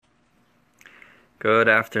Good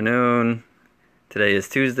afternoon. Today is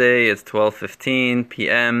Tuesday, it's 12:15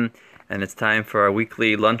 p.m. and it's time for our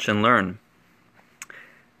weekly Lunch and Learn.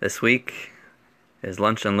 This week is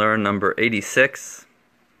Lunch and Learn number 86.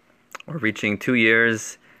 We're reaching 2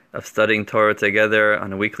 years of studying Torah together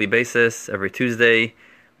on a weekly basis. Every Tuesday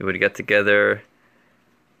we would get together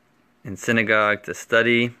in synagogue to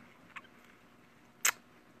study,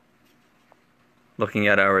 looking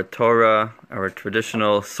at our Torah, our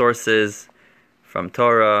traditional sources from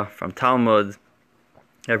Torah, from Talmud.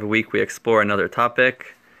 Every week we explore another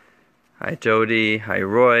topic. Hi Jody, hi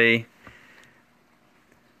Roy.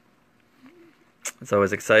 It's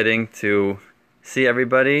always exciting to see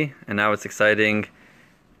everybody, and now it's exciting,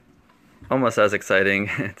 almost as exciting,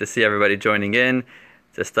 to see everybody joining in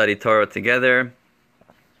to study Torah together.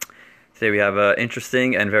 Today we have an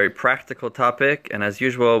interesting and very practical topic, and as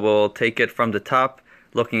usual we'll take it from the top,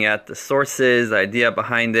 looking at the sources, the idea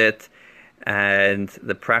behind it, and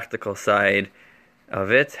the practical side of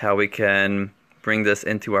it, how we can bring this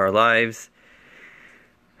into our lives.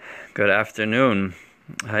 Good afternoon.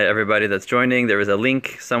 Hi everybody that's joining. There is a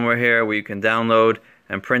link somewhere here where you can download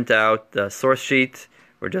and print out the source sheet.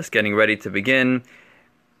 We're just getting ready to begin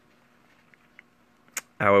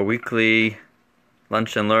our weekly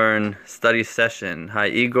Lunch and Learn study session. Hi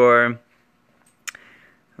Igor.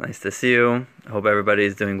 Nice to see you. I hope everybody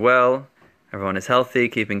is doing well. Everyone is healthy,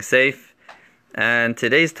 keeping safe. And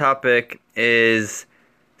today's topic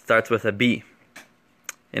starts with a B.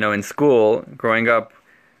 You know, in school, growing up,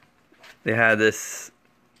 they had this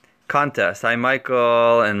contest. Hi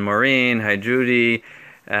Michael and Maureen, hi Judy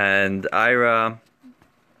and Ira.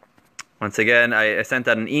 Once again, I sent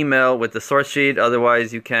out an email with the source sheet.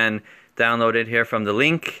 Otherwise, you can download it here from the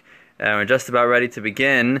link. And we're just about ready to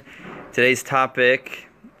begin. Today's topic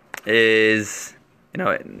is,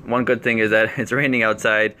 one good thing is that it's raining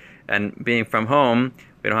outside, and being from home,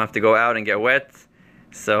 we don't have to go out and get wet.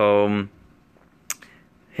 So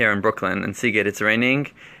here in Brooklyn and Seagate, it's raining,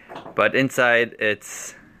 but inside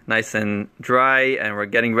it's nice and dry, and we're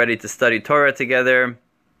getting ready to study Torah together.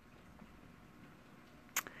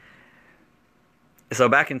 So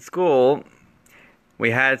back in school,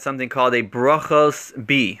 we had something called a brachos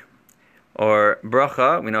bee, or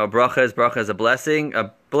bracha. We know bracha is a blessing.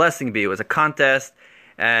 A blessing bee was a contest,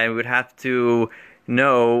 and we would have to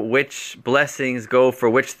know which blessings go for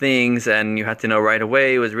which things, and you had to know right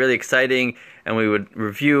away. It was really exciting, and we would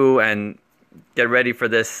review and get ready for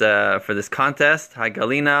this contest. Hi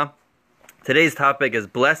Galina. Today's topic is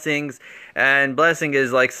blessings, and blessing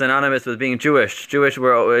is like synonymous with being Jewish.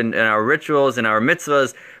 We're in our rituals, in our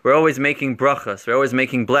mitzvahs, we're always making brachas, we're always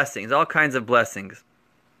making blessings, all kinds of blessings.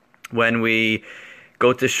 When we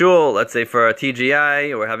go to shul, let's say for a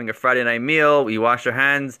TGI, or we're having a Friday night meal, we wash our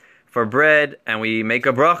hands for bread, and we make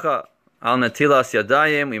a bracha. Al natilas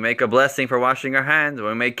yadayim, we make a blessing for washing our hands.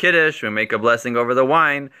 When we make kiddush, we make a blessing over the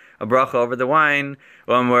wine, a bracha over the wine.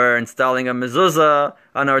 When we're installing a mezuzah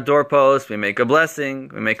on our doorpost, we make a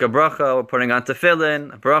blessing, we make a bracha. We're putting on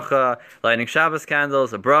tefillin, a bracha. Lighting Shabbos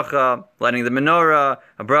candles, a bracha. Lighting the menorah,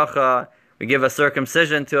 a bracha. We give a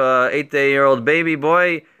circumcision to a 8-day-old baby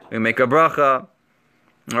boy, we make a bracha.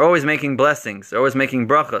 We're always making blessings, we're always making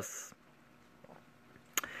brachas.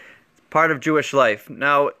 Part of Jewish life.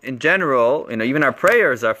 Now, in general, even our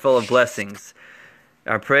prayers are full of blessings.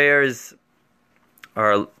 Our prayers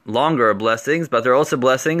are longer blessings, but they're also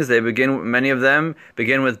blessings. Many of them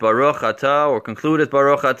begin with Baruch Atah or conclude with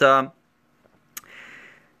Baruch Atah.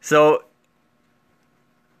 So,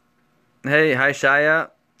 hey, hi Shaya.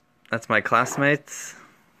 That's my classmates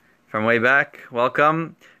from way back.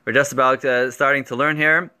 Welcome. We're just about starting to learn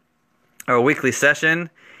here, our weekly session.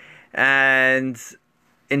 And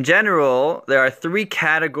in general, there are 3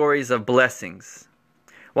 categories of blessings.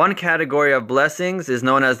 One category of blessings is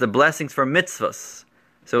known as the blessings for mitzvahs.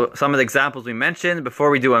 So some of the examples we mentioned, before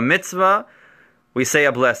we do a mitzvah, we say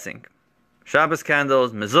a blessing. Shabbos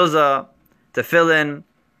candles, mezuzah, tefillin.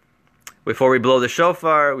 Before we blow the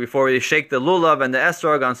shofar, before we shake the lulav and the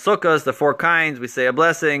esrog on sukkahs, the 4 kinds, we say a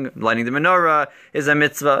blessing. Lighting the menorah is a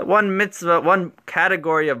mitzvah. One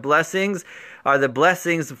category of blessings are the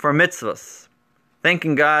blessings for mitzvahs.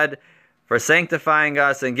 Thanking God for sanctifying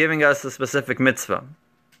us and giving us a specific mitzvah.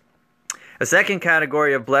 A second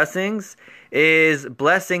category of blessings is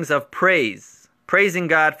blessings of praise. Praising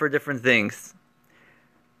God for different things.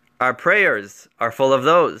 Our prayers are full of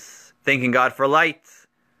those. Thanking God for light.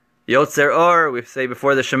 Yotzer Or, we say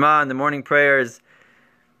before the Shema in the morning prayers.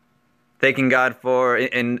 Thanking God for,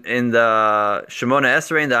 in the Shemona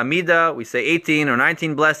Esrei, in the Amidah, we say 18 or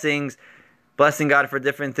 19 blessings. Blessing God for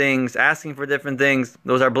different things, asking for different things.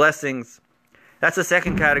 Those are blessings. That's the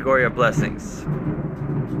second category of blessings.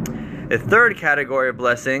 The third category of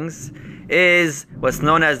blessings is what's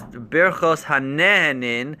known as Birchos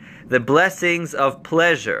HaNehenin, the blessings of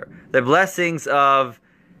pleasure, the blessings of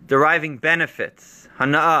deriving benefits,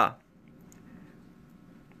 Hana'ah.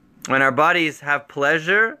 When our bodies have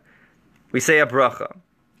pleasure, we say a bracha.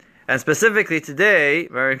 And specifically today,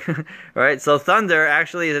 right? So thunder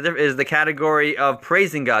actually is the category of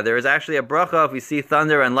praising God. There is actually a bracha. If we see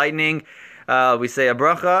thunder and lightning, we say a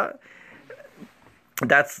bracha.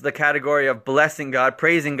 That's the category of blessing God,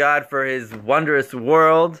 praising God for His wondrous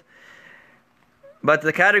world. But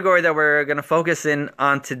the category that we're going to focus in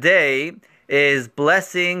on today is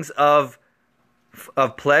blessings of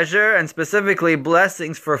pleasure, and specifically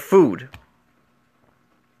blessings for food.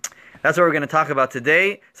 That's what we're going to talk about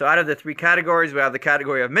today. So out of the three categories, we have the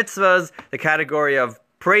category of mitzvahs, the category of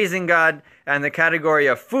praising God, and the category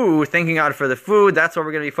of food, thanking God for the food. That's what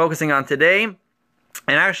we're going to be focusing on today.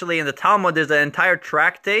 And actually in the Talmud, there's an entire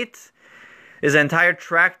tractate.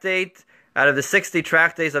 Out of the 60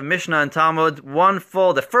 tractates of Mishnah and Talmud,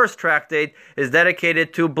 the first tractate is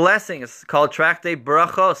dedicated to blessings, called Tractate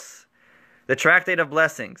Brachos, the Tractate of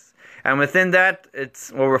Blessings. And within that,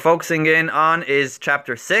 what we're focusing in on is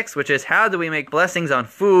chapter 6, which is how do we make blessings on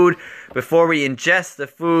food before we ingest the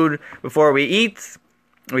food, before we eat.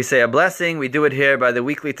 We say a blessing. We do it here by the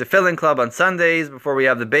weekly Tefillin Club on Sundays, before we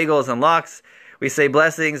have the bagels and lox. We say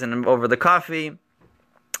blessings and over the coffee.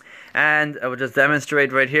 And I will just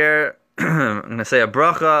demonstrate right here. I'm going to say a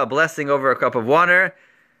bracha, a blessing over a cup of water.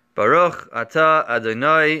 Baruch atah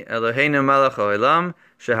Adonai Eloheinu melech haolam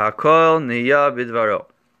shehakol niyah bidvaro.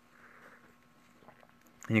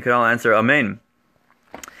 And you can all answer Amen.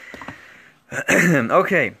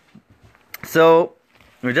 Okay, so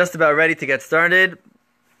we're just about ready to get started.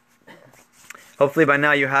 Hopefully by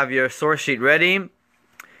now you have your source sheet ready.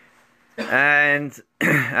 And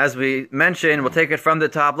as we mentioned, we'll take it from the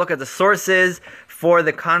top. Look at the sources for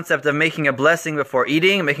the concept of making a blessing before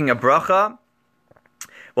eating, making a bracha.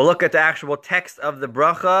 We'll look at the actual text of the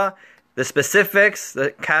bracha, the specifics,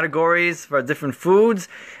 the categories for different foods,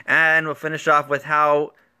 and we'll finish off with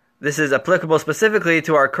how this is applicable specifically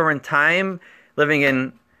to our current time, living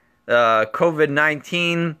in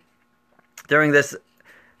COVID-19 during this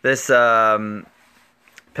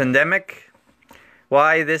pandemic,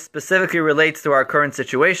 why this specifically relates to our current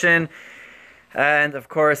situation, and of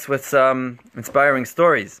course with some inspiring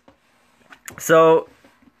stories. So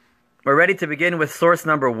we're ready to begin with source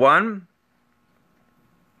number 1.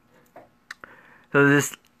 So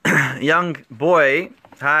this young boy,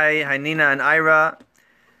 hi Nina and Ira.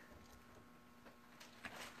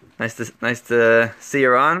 Nice to see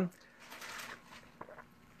you on.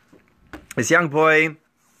 This young boy,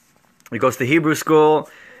 he goes to Hebrew school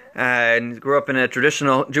and grew up in a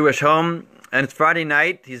traditional Jewish home. And it's Friday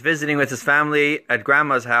night. He's visiting with his family at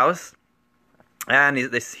grandma's house. And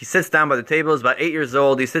he sits down by the table. He's about 8 years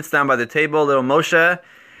old. He sits down by the table, little Moshe.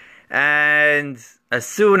 And as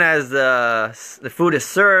soon as the food is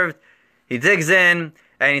served, he digs in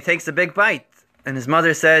and he takes a big bite. And his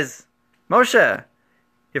mother says, Moshe,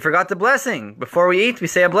 you forgot the blessing. Before we eat, we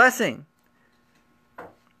say a blessing.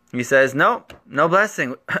 He says, no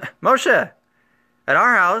blessing. Moshe, at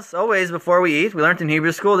our house, always before we eat, we learned in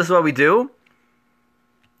Hebrew school, this is what we do.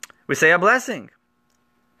 We say a blessing.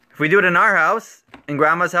 If we do it in our house, in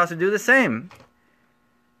grandma's house, we do the same.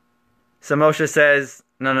 So Moshe says,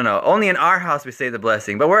 no. Only in our house we say the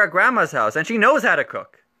blessing. But we're at grandma's house, and she knows how to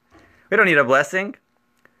cook. We don't need a blessing.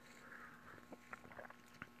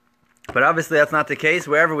 But obviously that's not the case.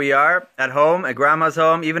 Wherever we are, at home, at grandma's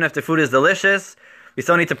home, even if the food is delicious, we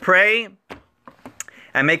still need to pray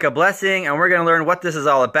and make a blessing. And we're going to learn what this is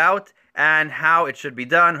all about and how it should be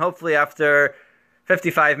done. Hopefully after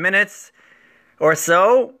 55 minutes or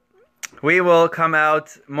so, we will come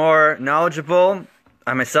out more knowledgeable.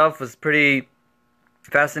 I myself was pretty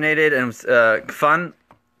fascinated and it was fun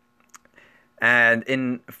and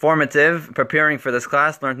informative. Preparing for this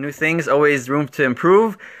class, learned new things, always room to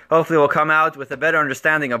improve. Hopefully we'll come out with a better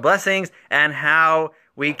understanding of blessings and how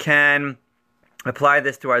we can apply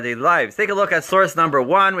this to our daily lives. Take a look at source number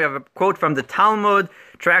 1. We have a quote from the Talmud,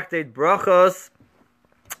 Tractate Brachos.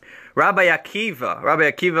 Rabbi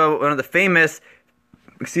Akiva, one of the famous,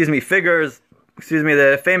 the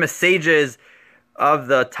famous sages of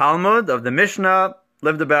the Talmud, of the Mishnah,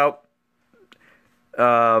 lived about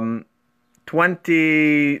over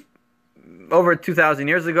 2,000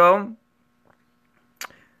 years ago.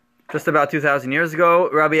 Just about 2,000 years ago,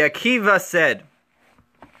 Rabbi Akiva said,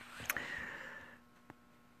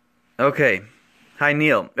 okay, hi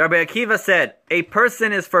Neil. Rabbi Akiva said, a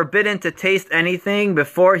person is forbidden to taste anything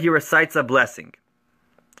before he recites a blessing.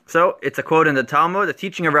 So it's a quote in the Talmud, the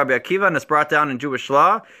teaching of Rabbi Akiva, and it's brought down in Jewish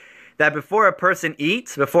law, that before a person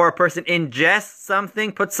eats, before a person ingests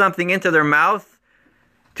something, puts something into their mouth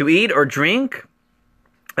to eat or drink,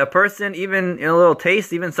 a person, even in a little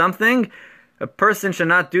taste, even something, a person should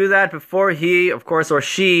not do that before he, of course, or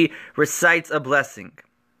she recites a blessing.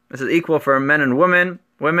 This is equal for men and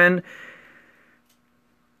women.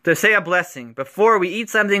 To say a blessing. Before we eat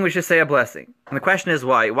something, we should say a blessing. And the question is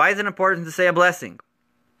why? Why is it important to say a blessing?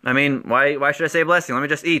 I mean, why should I say a blessing? Let me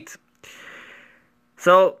just eat.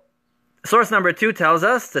 So, source number 2 tells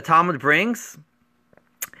us, the Talmud brings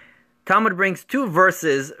 2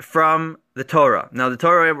 verses from the Torah. Now, the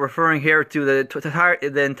Torah, referring here to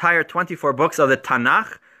the entire 24 books of the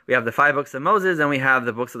Tanakh. We have the 5 books of Moses, and we have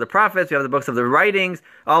the books of the prophets, we have the books of the writings.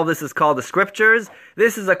 All this is called the scriptures.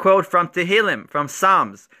 This is a quote from Tehillim, from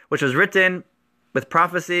Psalms, which was written with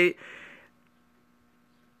prophecy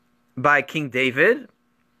by King David.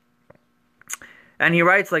 And he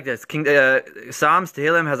writes like this. Psalms,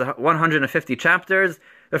 Tehillim, has 150 chapters.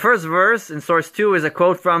 The first verse in source 2 is a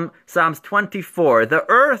quote from Psalms 24. The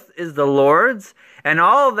earth is the Lord's, and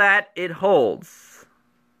all that it holds,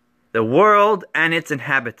 the world and its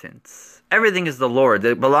inhabitants. Everything is the Lord.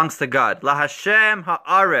 It belongs to God. La Hashem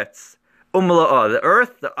ha'aretz umla'ah. The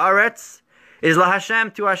earth, the aretz, is La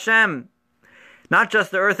Hashem, to Hashem. Not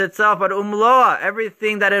just the earth itself, but umla'ah.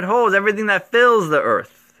 Everything that it holds, everything that fills the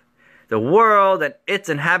earth. The world and its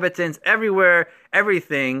inhabitants, everywhere,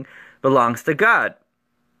 everything belongs to God.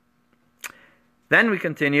 Then we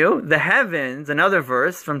continue. The heavens, another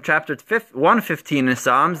verse from chapter 115 in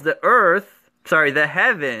Psalms, the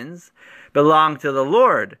heavens belong to the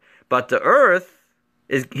Lord, but the earth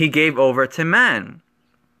he gave over to man.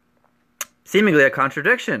 Seemingly a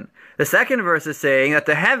contradiction. The second verse is saying that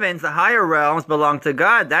the heavens, the higher realms, belong to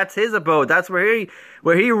God. That's his abode. That's where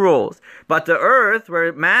he rules. But the earth,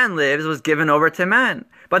 where man lives, was given over to man.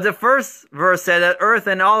 But the first verse said that earth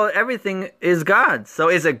and everything is God's. So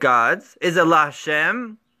is it God's? Is it La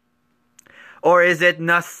Hashem? Or is it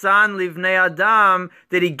Nasan Livnei Adam?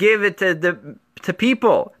 Did he give it to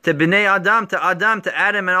people, to Bnei Adam, to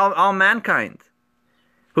Adam, and all mankind?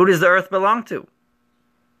 Who does the earth belong to?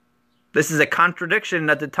 This is a contradiction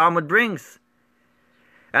that the Talmud brings.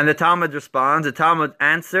 And the Talmud responds, the Talmud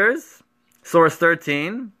answers, source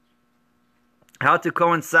 13, how to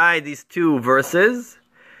coincide these 2 verses.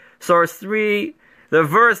 Source 3, the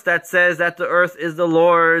verse that says that the earth is the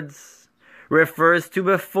Lord's refers to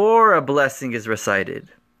before a blessing is recited.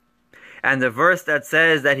 And the verse that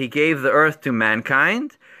says that he gave the earth to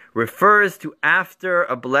mankind refers to after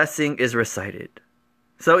a blessing is recited.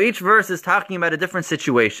 So each verse is talking about a different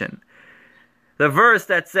situation. The verse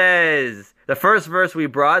that says, the first verse we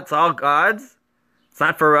brought, it's all God's. It's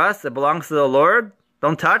not for us. It belongs to the Lord.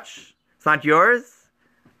 Don't touch. It's not yours.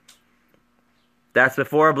 That's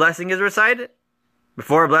before a blessing is recited.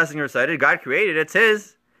 Before a blessing is recited, God created it. It's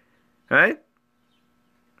his. Right?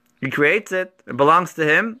 He creates it. It belongs to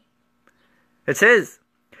him. It's his.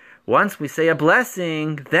 Once we say a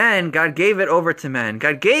blessing, then God gave it over to man.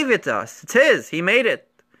 God gave it to us. It's his. He made it.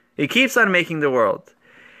 He keeps on making the world.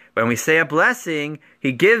 When we say a blessing,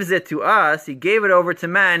 he gives it to us. He gave it over to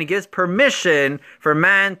man. He gives permission for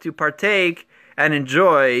man to partake and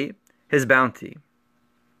enjoy his bounty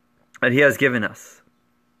that he has given us.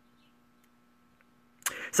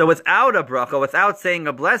 So without a bracha, without saying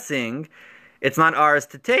a blessing, it's not ours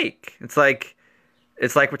to take. It's like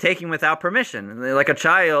we're taking without permission. Like a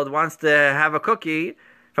child wants to have a cookie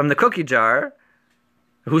from the cookie jar.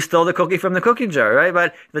 Who stole the cookie from the cookie jar, right?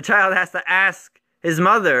 But the child has to ask his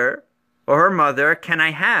mother or her mother, can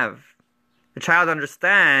I have? The child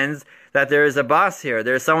understands that there is a boss here.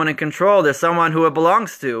 There's someone in control. There's someone who it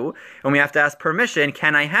belongs to. And we have to ask permission,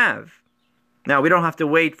 can I have? Now, we don't have to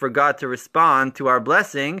wait for God to respond to our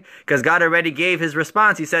blessing, because God already gave his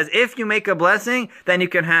response. He says, if you make a blessing, then you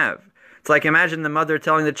can have. It's like, imagine the mother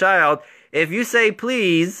telling the child, if you say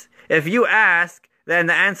please, if you ask, then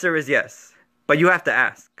the answer is yes. But you have to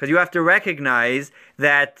ask, because you have to recognize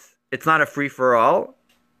that it's not a free-for-all.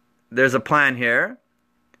 There's a plan here.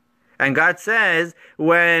 And God says,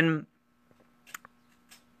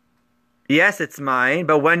 yes, it's mine,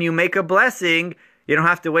 but when you make a blessing, you don't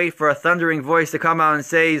have to wait for a thundering voice to come out and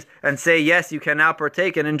say, yes, you can now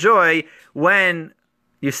partake and enjoy. When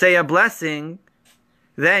you say a blessing,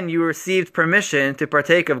 then you received permission to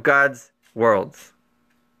partake of God's worlds.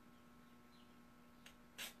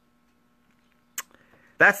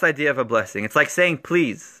 That's the idea of a blessing. It's like saying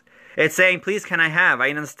please. It's saying, please, can I have? I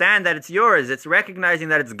understand that it's yours. It's recognizing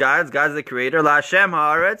that it's God's. God's the creator. La Hashem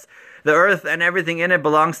ha'aretz. The earth and everything in it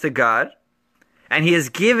belongs to God. And he is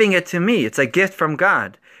giving it to me. It's a gift from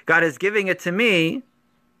God. God is giving it to me,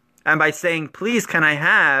 and by saying, please, can I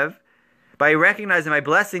have, by recognizing, by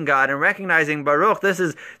blessing God and recognizing, Baruch, this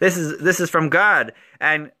is from God,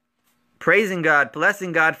 and praising God,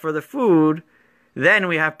 blessing God for the food, then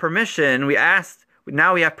we have permission,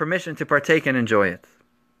 now we have permission to partake and enjoy it.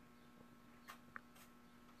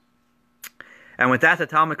 And with that, the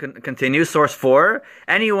Talmud continues, source 4,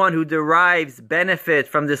 anyone who derives benefit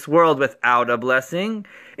from this world without a blessing,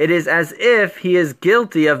 it is as if he is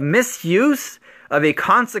guilty of misuse of a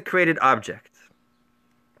consecrated object.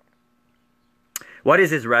 What is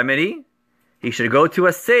his remedy? He should go to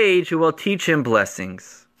a sage who will teach him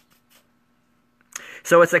blessings.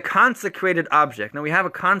 So it's a consecrated object. Now we have a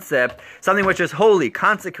concept, something which is holy,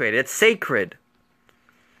 consecrated, it's sacred.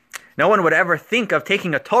 No one would ever think of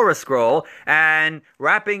taking a Torah scroll and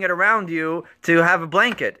wrapping it around you to have a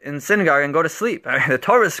blanket in synagogue and go to sleep. The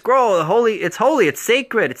Torah scroll, it's holy, it's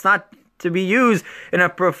sacred. It's not to be used in a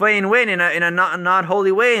profane way, in a not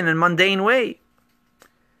holy way, in a mundane way.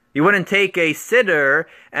 You wouldn't take a siddur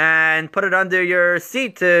and put it under your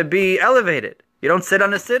seat to be elevated. You don't sit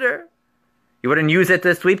on a siddur. You wouldn't use it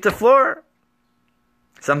to sweep the floor.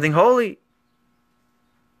 Something holy.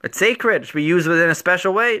 It's sacred. It should be used within a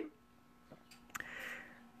special way.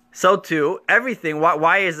 So too, everything,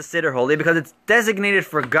 why is the siddur holy? Because it's designated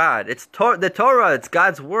for God. It's the Torah, it's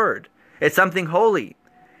God's word. It's something holy.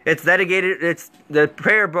 It's dedicated, it's the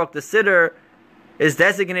prayer book, the siddur is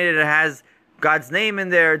designated, it has God's name in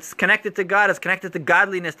there, it's connected to God, it's connected to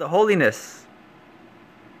godliness, to holiness.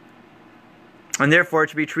 And therefore it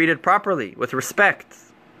should be treated properly, with respect.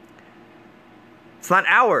 It's not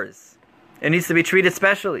ours. It needs to be treated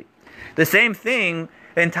specially. The same thing,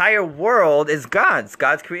 the entire world is God's.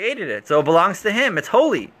 God's created it. So it belongs to Him. It's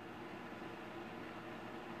holy.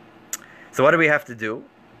 So what do we have to do?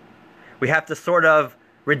 We have to sort of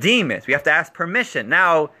redeem it. We have to ask permission.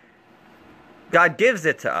 Now, God gives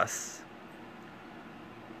it to us.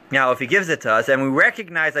 Now, if He gives it to us and we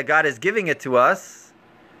recognize that God is giving it to us,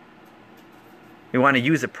 we want to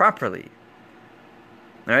use it properly.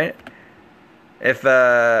 All right? If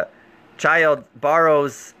a child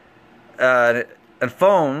borrows a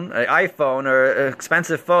phone, an iPhone, or an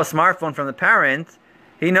expensive phone, smartphone from the parent,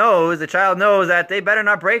 the child knows that they better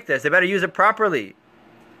not break this. They better use it properly.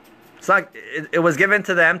 It's not, it was given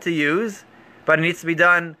to them to use, but it needs to be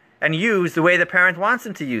done and used the way the parent wants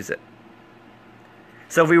them to use it.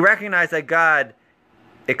 So if we recognize that God,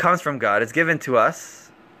 it comes from God, it's given to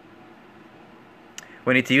us,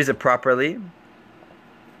 we need to use it properly,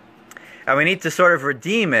 and we need to sort of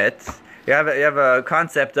redeem it. You have a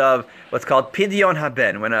concept of what's called pidyon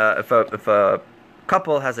haben. When if a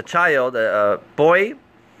couple has a child, a boy,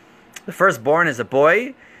 the firstborn is a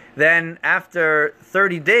boy, then after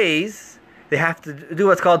 30 days, they have to do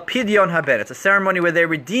what's called pidyon haben. It's a ceremony where they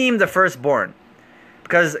redeem the firstborn.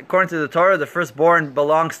 Because according to the Torah, the firstborn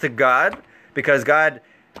belongs to God, because God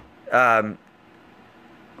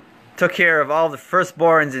took care of all the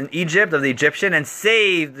firstborns in Egypt, of the Egyptian, and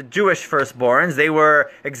saved the Jewish firstborns. They were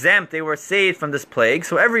exempt, they were saved from this plague.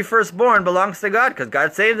 So every firstborn belongs to God, because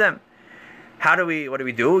God saved them. What do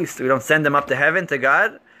we do? We don't send them up to heaven, to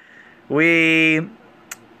God. We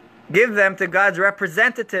give them to God's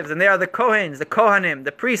representatives, and they are the Kohens, the Kohanim,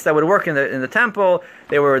 the priests that would work in the temple.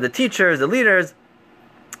 They were the teachers, the leaders.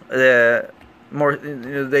 They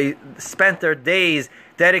spent their days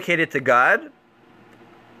dedicated to God.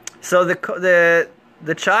 So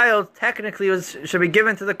the child technically should be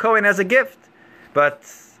given to the Kohen as a gift, but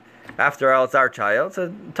after all, it's our child.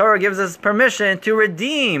 So Torah gives us permission to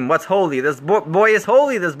redeem what's holy. This boy is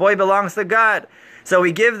holy. This boy belongs to God. So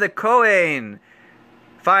we give the Kohen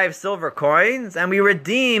 5 silver coins, and we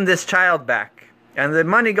redeem this child back, and the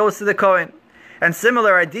money goes to the Kohen. And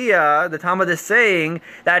similar idea, the Talmud is saying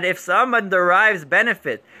that if someone derives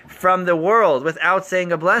benefit from the world without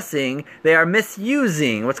saying a blessing, they are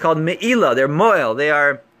misusing what's called me'ilah. They're moil. They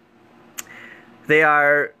are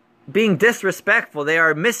being disrespectful. They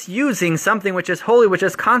are misusing something which is holy, which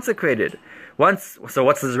is consecrated. So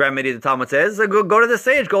what's this remedy? The Talmud says, go to the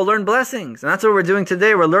sage, go learn blessings. And that's what we're doing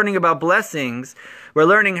today. We're learning about blessings. We're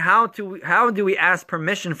learning how do we ask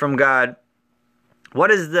permission from God. What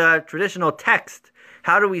is the traditional text?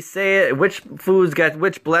 How do we say it? Which foods get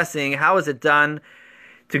which blessing? How is it done?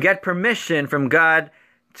 To get permission from God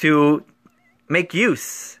to make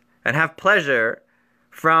use and have pleasure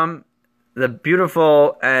from the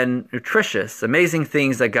beautiful and nutritious, amazing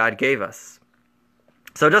things that God gave us.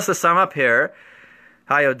 So just to sum up here,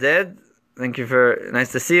 hi Oded, thank you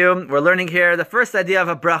nice to see you. We're learning here, the first idea of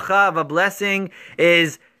a bracha, of a blessing,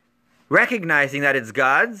 is recognizing that it's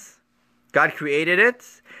God's. God created it,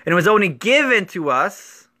 and it was only given to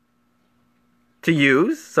us. to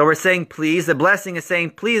use. So we're saying please. The blessing is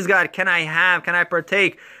saying, please God, can I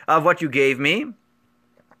partake of what you gave me? All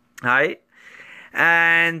right?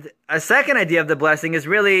 And a second idea of the blessing is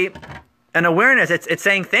really an awareness. It's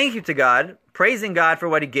saying thank you to God, praising God for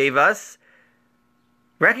what he gave us,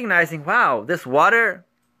 recognizing, wow, this water,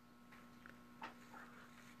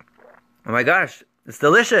 oh my gosh, it's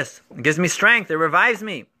delicious. It gives me strength. It revives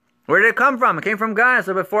me. Where did it come from? It came from God.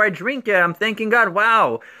 So before I drink it, I'm thanking God,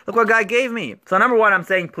 wow, look what God gave me. So number one, I'm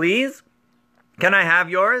saying, please, can I have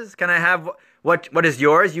yours? Can I have what is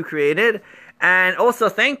yours, you created? And also,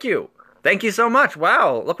 thank you. Thank you so much.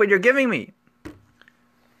 Wow, look what you're giving me.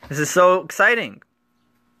 This is so exciting.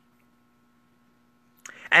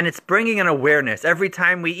 And it's bringing an awareness. Every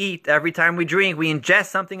time we eat, every time we drink, we ingest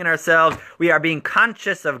something in ourselves, we are being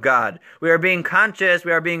conscious of God. We are being conscious,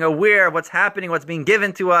 we are being aware of what's happening, what's being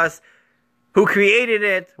given to us, who created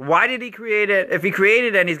it, why did he create it? If he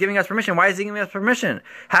created it and he's giving us permission, why is he giving us permission?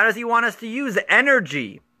 How does he want us to use the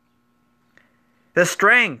energy, the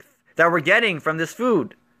strength that we're getting from this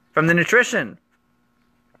food, from the nutrition?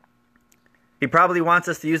 He probably wants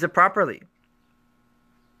us to use it properly,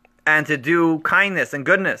 and to do kindness and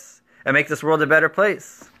goodness and make this world a better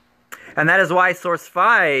place. And that is why source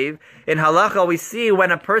 5 in Halacha we see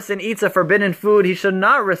when a person eats a forbidden food, he should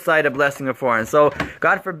not recite a blessing beforehand. So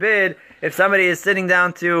God forbid if somebody is sitting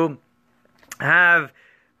down to have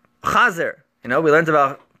chazer, we learned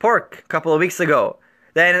about pork a couple of weeks ago,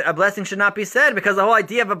 then a blessing should not be said, because the whole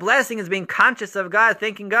idea of a blessing is being conscious of God,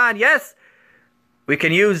 thanking God. Yes, we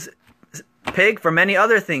can use pig for many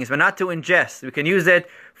other things, but not to ingest. We can use it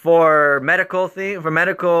for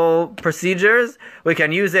medical procedures. We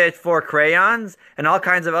can use it for crayons and all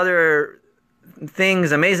kinds of other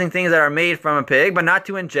things, amazing things that are made from a pig, but not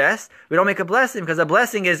to ingest. We don't make a blessing, because a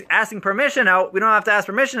blessing is asking permission. Now, we don't have to ask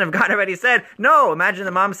permission if God already said no. Imagine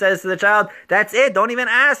the mom says to the child, that's it, don't even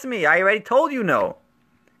ask me, I already told you no.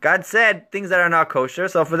 God said things that are not kosher,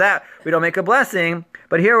 so for that, we don't make a blessing.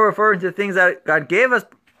 But here we're referring to things that God gave us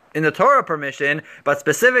in the Torah permission, but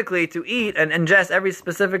specifically to eat and ingest every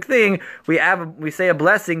specific thing, we say a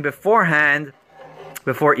blessing beforehand,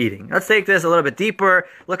 before eating. Let's take this a little bit deeper,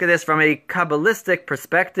 look at this from a Kabbalistic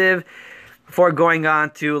perspective, before going on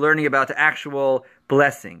to learning about the actual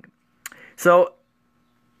blessing. So,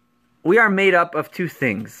 we are made up of two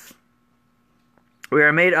things. We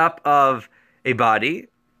are made up of a body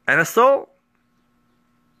and a soul.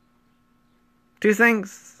 Two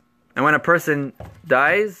things. And when a person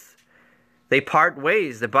dies, they part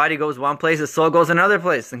ways. The body goes one place, the soul goes another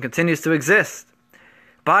place, and continues to exist.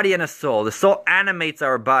 Body and a soul. The soul animates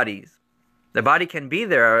our bodies. The body can be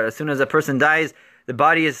there. As soon as a person dies, the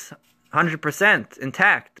body is 100%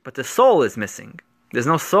 intact, but the soul is missing. There's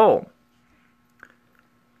no soul.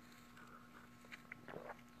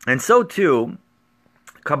 And so too,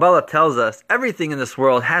 Kabbalah tells us everything in this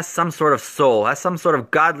world has some sort of soul, has some sort of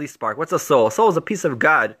godly spark. What's a soul? A soul is a piece of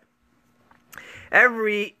God.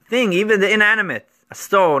 Everything, even the inanimate, a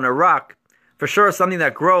stone, a rock, for sure something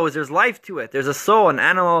that grows, there's life to it. There's a soul, an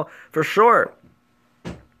animal, for sure.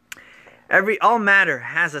 All matter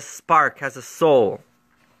has a spark, has a soul.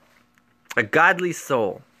 A godly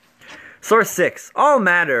soul. Source 6. All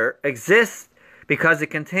matter exists because it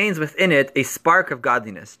contains within it a spark of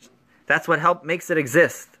godliness. That's what makes it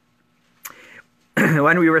exist.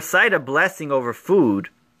 When we recite a blessing over food,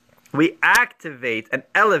 we activate and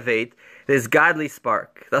elevate this godly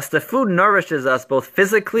spark. Thus the food nourishes us both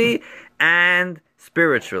physically and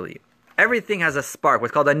spiritually. Everything has a spark,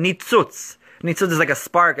 what's called a nitzutz. Nitzutz is like a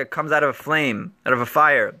spark that comes out of a flame, out of a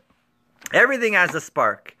fire. Everything has a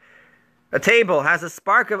spark. A table has a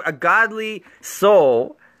spark of a godly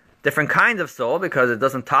soul, different kinds of soul, because it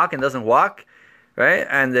doesn't talk and doesn't walk, right?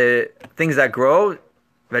 And the things that grow,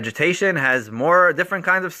 vegetation has more different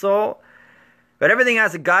kinds of soul. But everything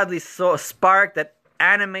has a godly soul, spark that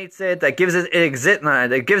animates it, that gives it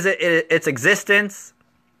its existence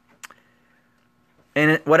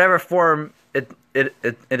in whatever form it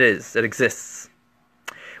exists.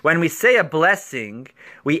 When we say a blessing,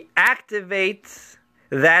 we activate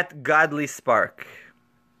that godly spark.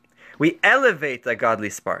 We elevate that godly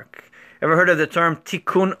spark. Ever heard of the term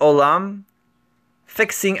tikkun olam?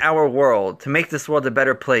 Fixing our world, to make this world a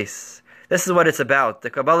better place. This is what it's about. The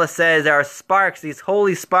Kabbalah says there are sparks, these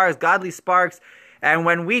holy sparks, godly sparks, and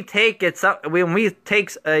when we take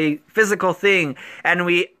a physical thing and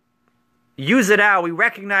we use it out, we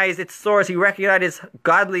recognize its source, we recognize its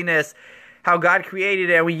godliness, how God created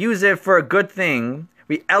it, and we use it for a good thing,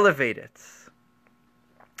 we elevate it.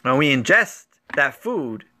 When we ingest that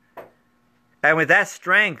food, and with that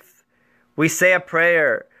strength, we say a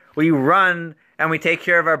prayer, we run and we take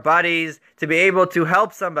care of our bodies to be able to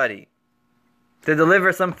help somebody, to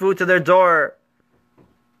deliver some food to their door,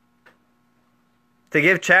 to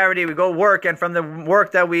give charity. We go work, and from the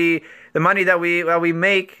work the money that we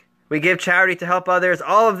make, we give charity to help others.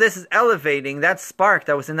 All of this is elevating that spark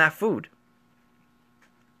that was in that food.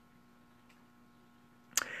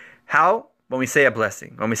 How? When we say a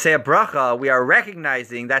blessing. When we say a bracha, we are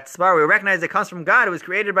recognizing that spark. We recognize it comes from God. It was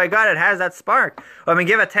created by God. It has that spark. When we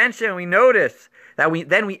give attention, we notice that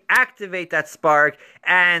we activate that spark,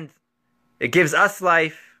 and it gives us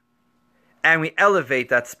life, and we elevate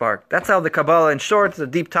that spark. That's how the Kabbalah, in short, is a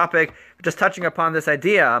deep topic, just touching upon this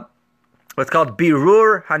idea, what's called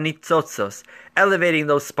birur hanitzotzos, elevating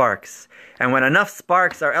those sparks. And when enough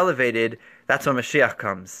sparks are elevated, that's when Mashiach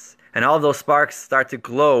comes. And all those sparks start to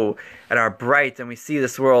glow and are bright, and we see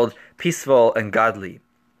this world peaceful and godly.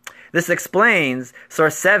 This explains,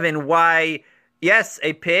 source 7, why, yes,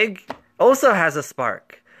 a pig also has a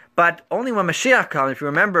spark. But only when Mashiach comes. If you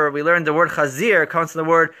remember, we learned the word chazir comes from the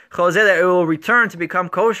word chozeh, that it will return to become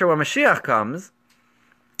kosher when Mashiach comes.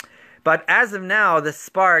 But as of now, the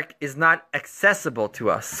spark is not accessible to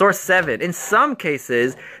us. Source 7. In some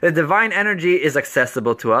cases, the divine energy is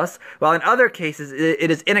accessible to us, while in other cases, it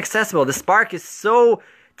is inaccessible. The spark is so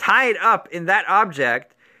tied up in that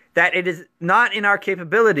object that it is not in our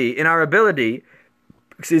capability, in our ability,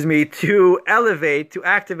 to elevate, to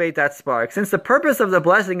activate that spark. Since the purpose of the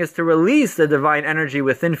blessing is to release the divine energy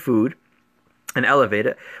within food and elevate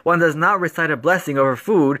it, one does not recite a blessing over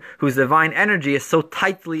food whose divine energy is so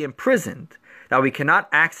tightly imprisoned that we cannot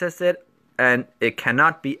access it and it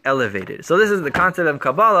cannot be elevated. So this is the concept of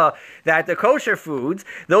Kabbalah, that the kosher foods,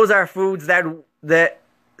 those are foods that the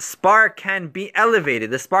spark can be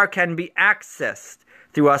elevated, the spark can be accessed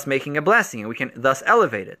through us making a blessing, and we can thus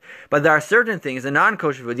elevate it. But there are certain things, the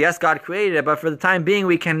non-kosher food, yes, God created it, but for the time being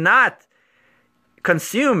we cannot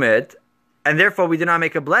consume it, and therefore we do not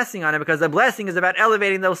make a blessing on it, because the blessing is about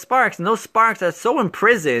elevating those sparks. And those sparks are so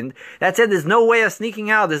imprisoned, that said, there's no way of sneaking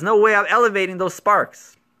out. There's no way of elevating those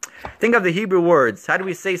sparks. Think of the Hebrew words. How do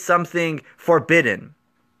we say something forbidden?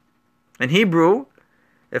 In Hebrew,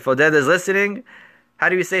 if Oded is listening, how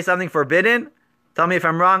do we say something forbidden? Tell me if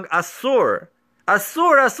I'm wrong. Asur.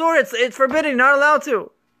 Asur. It's forbidden. You're not allowed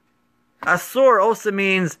to. Asur also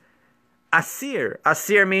means asir.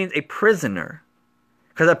 Asir means a prisoner.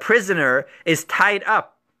 Because a prisoner is tied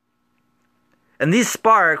up. And these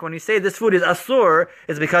spark, when you say this food is asur,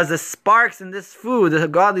 it's because the sparks in this food, the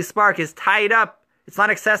godly spark, is tied up. It's not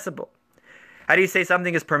accessible. How do you say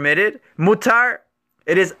something is permitted? Mutar.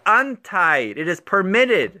 It is untied. It is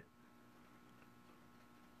permitted.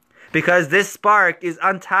 Because this spark is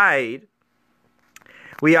untied,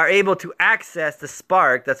 we are able to access the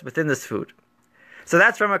spark that's within this food. So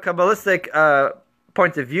that's from a Kabbalistic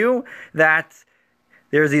point of view, that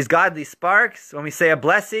there's these godly sparks. When we say a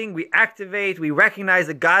blessing, we activate, we recognize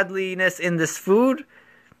the godliness in this food.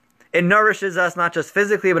 It nourishes us not just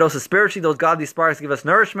physically, but also spiritually. Those godly sparks give us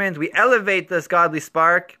nourishment. We elevate this godly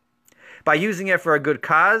spark by using it for a good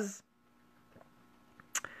cause.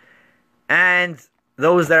 And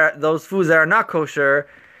those foods that are not kosher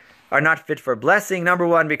are not fit for blessing. Number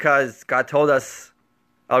one, because God told us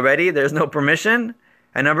already there's no permission.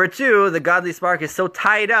 And number two, the godly spark is so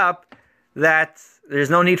tied up that there's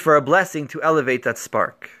no need for a blessing to elevate that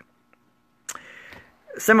spark.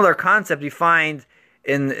 Similar concept you find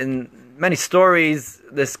in many stories,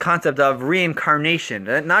 this concept of reincarnation.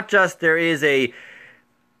 Not just there is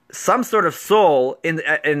some sort of soul in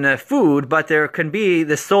a food, but there can be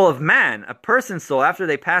the soul of man. A person's soul, after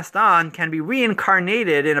they passed on, can be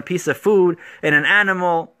reincarnated in a piece of food, in an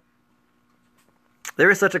animal. There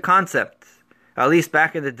is such a concept, at least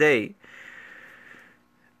back in the day.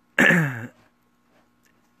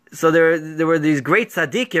 So there were these great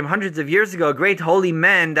tzaddikim hundreds of years ago, great holy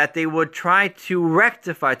men, that they would try to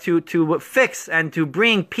rectify, to fix and to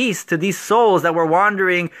bring peace to these souls that were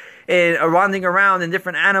wandering around in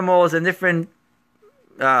different animals and different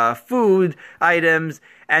food items,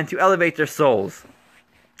 and to elevate their souls.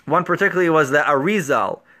 One particularly was the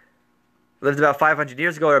Arizal, lived about 500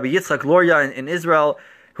 years ago, Rabbi Yitzchak Luria in Israel,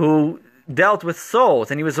 who dealt with souls,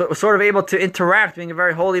 and he was sort of able to interact, being a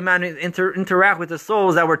very holy man, interact with the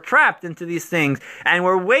souls that were trapped into these things and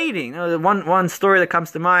were waiting. One story that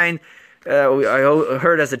comes to mind, I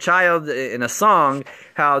heard as a child in a song,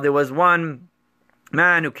 how there was one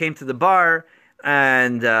man who came to the bar,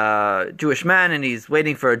 and Jewish man, and he's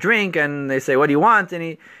waiting for a drink, and they say, "What do you want?" And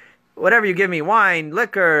he, "Whatever you give me, wine,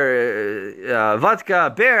 liquor,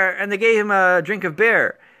 vodka, beer," and they gave him a drink of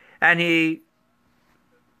beer, and he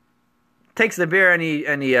takes the beer and he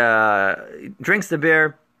drinks the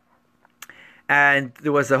beer, And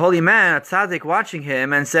there was a holy man, a tzaddik, watching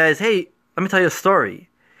him and says, hey, let me tell you a story.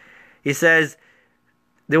 He says,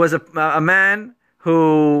 there was a man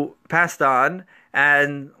who passed on,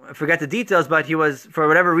 and I forget the details, but he was, for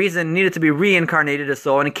whatever reason, needed to be reincarnated a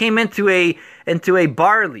soul, and he came into a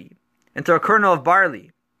barley, into a kernel of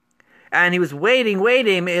barley. And he was waiting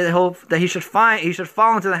that he should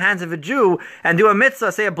fall into the hands of a Jew and do a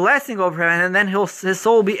mitzvah, say a blessing over him, and then his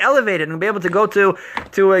soul will be elevated and be able to go to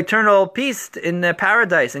eternal peace in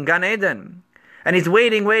paradise, in Gan Eden. And he's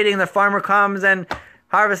waiting, the farmer comes and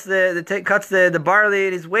harvests cuts the barley,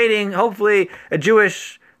 and he's waiting. Hopefully a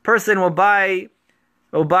Jewish person will buy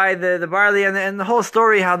the barley, and the whole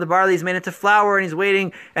story how the barley is made into flour, and he's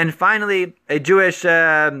waiting, and finally a Jewish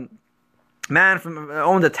man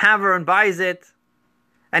owned a tavern, buys it,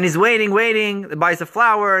 and he's waiting, buys the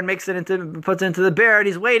flour and puts it into the beer, and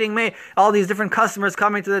he's waiting, all these different customers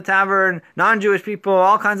coming to the tavern, non-Jewish people,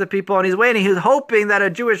 all kinds of people, and he's hoping that a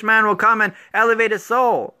Jewish man will come and elevate his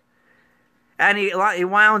soul. And he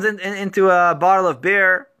wounds into a bottle of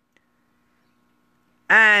beer,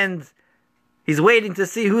 and he's waiting to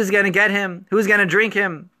see who's going to get him, who's going to drink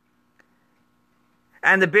him.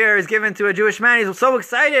 And the beer is given to a Jewish man. He's so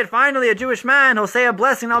excited. Finally, a Jewish man. He'll say a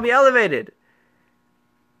blessing. I'll be elevated.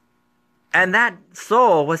 And that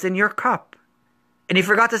soul was in your cup. And he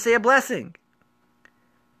forgot to say a blessing.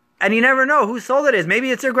 And you never know whose soul it is. Maybe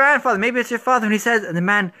it's your grandfather. Maybe it's your father. And he says, and the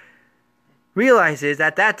man realizes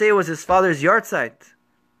that day was his father's yahrzeit.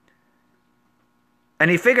 And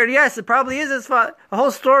he figured, yes, it probably is his father. A whole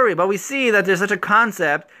story. But we see that there's such a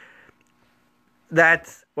concept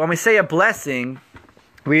that when we say a blessing,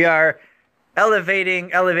 we are elevating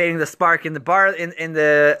the spark in the bar, in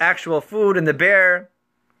the actual food, in the bear.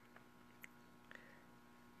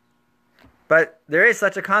 But there is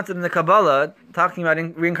such a concept in the Kabbalah, talking about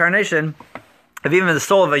reincarnation, of even the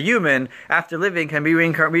soul of a human, after living, can be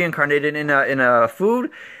reincarnated in a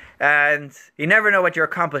food. And you never know what you're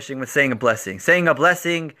accomplishing with saying a blessing. Saying a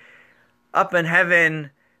blessing, up in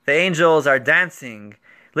heaven, the angels are dancing,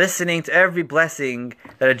 listening to every blessing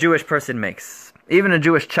that a Jewish person makes. Even a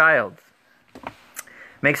Jewish child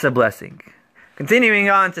makes a blessing. Continuing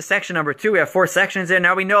on to section number 2, we have 4 sections here.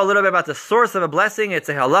 Now we know a little bit about the source of a blessing. It's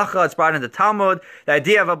a halacha, it's brought into Talmud. The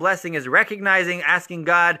idea of a blessing is recognizing, asking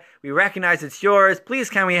God, we recognize it's yours. Please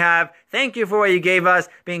can we have, thank you for what you gave us,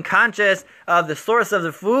 being conscious of the source of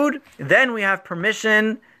the food. Then we have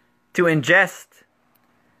permission to ingest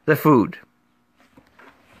the food.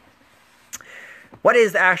 What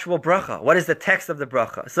is the actual bracha? What is the text of the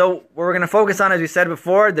bracha? So what we're going to focus on, as we said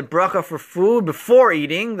before, the bracha for food before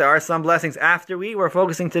eating. There are some blessings after we eat. We're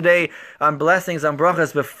focusing today on blessings, on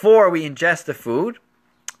brachas before we ingest the food.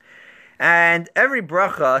 And every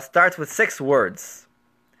bracha starts with 6 words.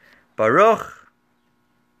 Baruch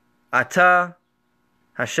Atah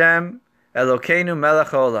Hashem Elokeinu Melech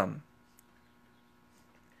Haolam.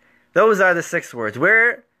 Those are the 6 words.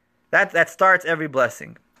 Where that starts every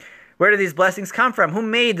blessing. Where do these blessings come from? Who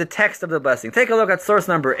made the text of the blessing? Take a look at source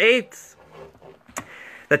number 8.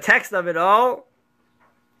 The text of it all,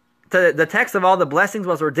 the text of all the blessings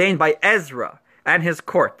was ordained by Ezra and his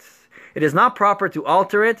courts. It is not proper to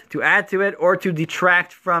alter it, to add to it, or to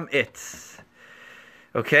detract from it.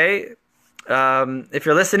 Okay? If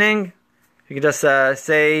you're listening, you can just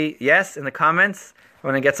say yes in the comments. I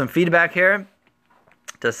want to get some feedback here.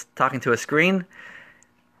 Just talking to a screen.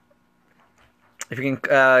 If you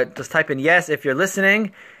can just type in yes if you're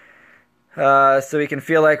listening, so we can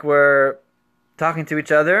feel like we're talking to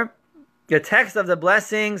each other. The text of the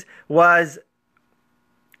blessings was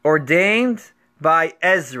ordained by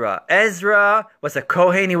Ezra. Ezra was a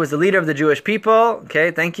Kohen. He was the leader of the Jewish people.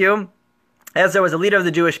 Okay, thank you. Ezra was the leader of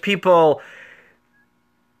the Jewish people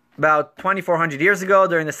about 2,400 years ago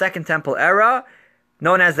during the Second Temple era,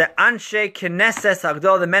 known as the Anshe Knesset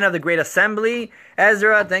Hagdol, the men of the Great Assembly.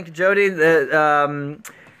 Ezra, thank you, Jody,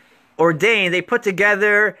 ordained, they put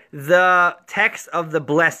together the text of the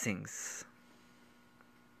blessings.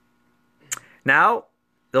 Now,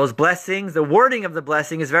 those blessings, the wording of the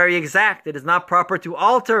blessing is very exact. It is not proper to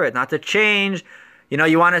alter it, not to change. You know, I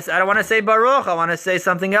don't want to say Baruch, I want to say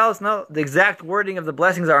something else. No, the exact wording of the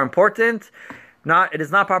blessings are important. It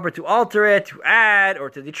is not proper to alter it, to add, or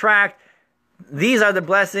to detract. These are the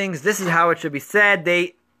blessings. This is how it should be said.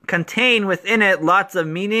 They contain within it lots of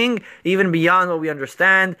meaning, even beyond what we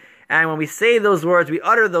understand. And when we say those words, we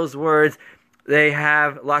utter those words, they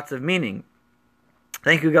have lots of meaning.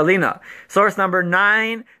 Thank you, Galina. Source number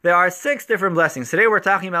 9. There are 6 different blessings. Today we're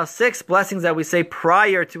talking about 6 blessings that we say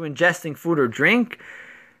prior to ingesting food or drink.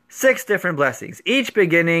 6 different blessings, each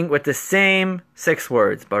beginning with the same 6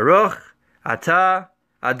 words. Baruch Atah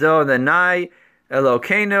Adonai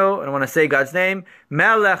Elokeinu, and I want to say God's name,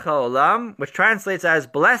 Melech HaOlam, which translates as,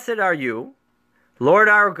 blessed are you, Lord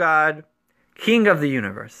our God, King of the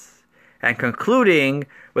universe. And concluding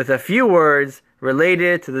with a few words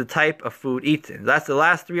related to the type of food eaten. That's the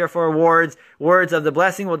last 3 or 4 words of the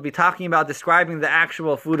blessing. We'll be talking about describing the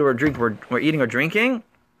actual food or drink we're eating or drinking.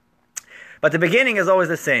 But the beginning is always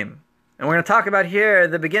the same. And we're going to talk about here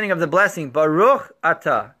the beginning of the blessing, Baruch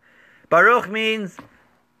Atah. Baruch means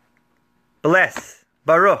bless.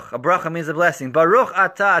 Baruch. A bracha means a blessing. Baruch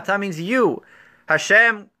Atah. Atah means you.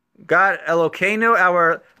 Hashem, God Elokeinu,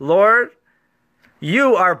 our Lord,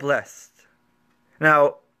 you are blessed.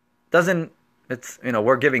 Now,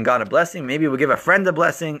 we're giving God a blessing. Maybe we give a friend a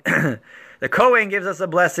blessing. The Kohen gives us a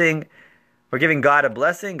blessing. We're giving God a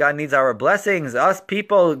blessing. God needs our blessings. Us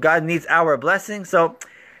people, God needs our blessing. So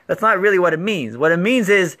that's not really what it means. What it means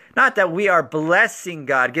is not that we are blessing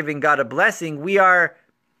God, giving God a blessing. We are,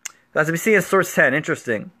 as we see in source 10,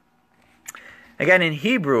 interesting. Again, in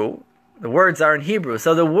Hebrew, the words are in Hebrew.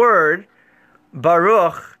 So the word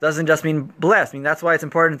Baruch doesn't just mean blessed. I mean, that's why it's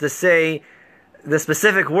important to say the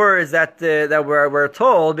specific words that we're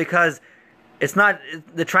told, because it's not,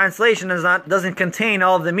 the translation doesn't contain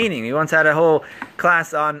all of the meaning. We once had a whole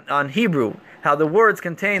class on Hebrew, how the words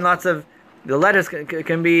contain lots of, the letters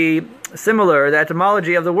can be similar, the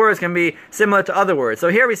etymology of the words can be similar to other words. So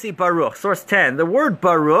here we see Baruch, source 10. The word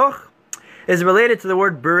Baruch is related to the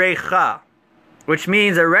word Berecha, which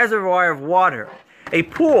means a reservoir of water. A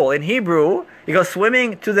pool in Hebrew, you go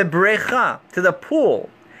swimming to the Berecha, to the pool.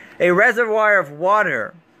 A reservoir of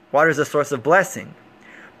water. Water is a source of blessing.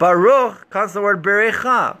 Baruch comes from the word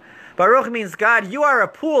Berecha. Baruch means, God, you are a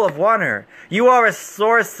pool of water. You are a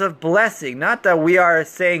source of blessing. Not that we are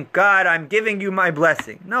saying, God, I'm giving you my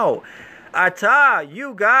blessing. No. Atah,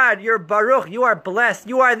 you, God, you're Baruch. You are blessed.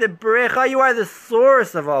 You are the Berecha. You are the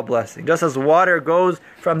source of all blessing. Just as water goes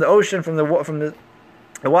from the ocean, the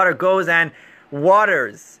water goes and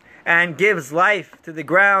waters and gives life to the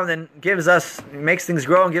ground and makes things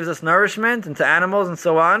grow and gives us nourishment and to animals and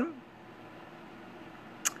so on.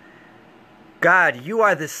 God, you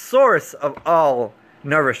are the source of all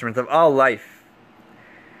nourishment, of all life.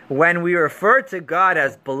 When we refer to God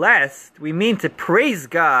as blessed, we mean to praise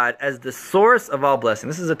God as the source of all blessing.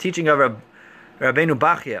 This is a teaching of Rabbeinu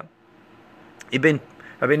Bachya. Rabbeinu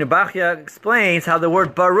Bachya explains how the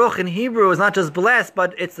word Baruch in Hebrew is not just blessed,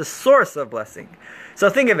 but it's the source of blessing. So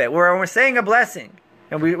think of it, when we're saying a blessing,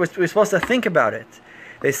 and we're supposed to think about it.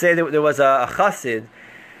 They say that there was a chassid,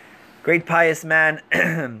 great pious man.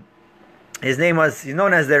 He's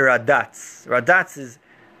known as the Radatz. Radatz is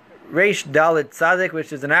Reish Dalet Tzaddik,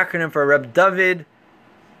 which is an acronym for Reb David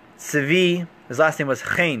Tzvi. His last name was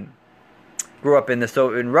Chaim. Grew up in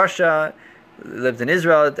Russia, lived in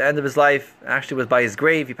Israel at the end of his life. Actually was by his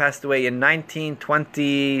grave. He passed away in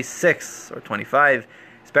 1926 or 25.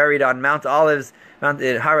 He's buried on Mount Olives, Mount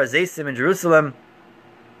Har HaZeisim in Jerusalem.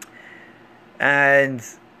 And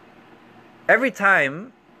every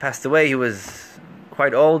time, passed away, he was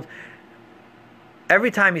quite old.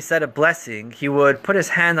 Every time he said a blessing, he would put his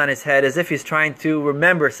hand on his head as if he's trying to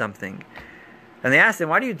remember something. And they asked him,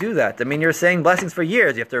 why do you do that? I mean, you're saying blessings for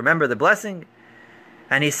years. You have to remember the blessing.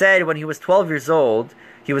 And he said when he was 12 years old,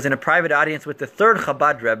 he was in a private audience with the third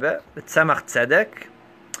Chabad Rebbe, the Tzemach Tzedek.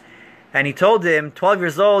 And he told him, 12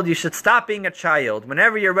 years old, you should stop being a child.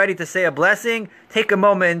 Whenever you're ready to say a blessing, take a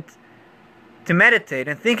moment to meditate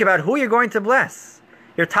and think about who you're going to bless.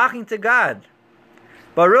 You're talking to God.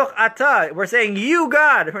 Baruch Atah, we're saying you,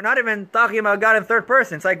 God. We're not even talking about God in third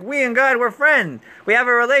person. It's like we and God, we're friends. We have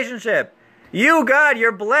a relationship. You, God,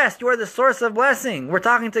 you're blessed. You are the source of blessing. We're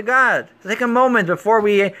talking to God. So take a moment before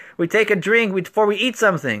we take a drink, before we eat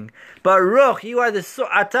something. Baruch, you are the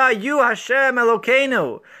Atah, you Hashem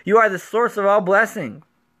Elokeinu. You are the source of all blessing.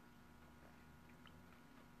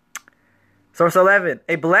 Source 11,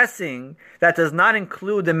 a blessing that does not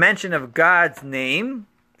include the mention of God's name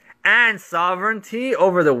and sovereignty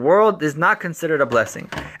over the world is not considered a blessing.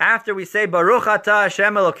 After we say, Baruch Atah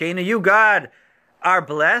Hashem Elokeinu, you God are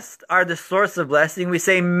blessed, are the source of blessing, we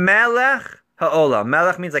say Melech HaOlam.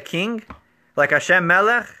 Melech means a king, like Hashem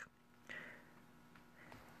Melech.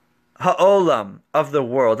 HaOlam, of the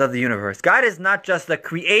world, of the universe. God is not just the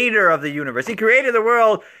creator of the universe. He created the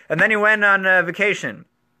world and then he went on vacation.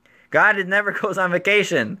 God never goes on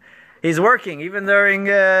vacation. He's working, even during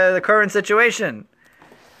the current situation.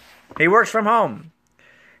 He works from home.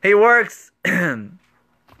 He works, not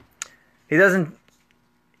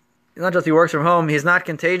just he works from home, he's not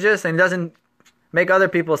contagious and he doesn't make other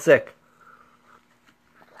people sick.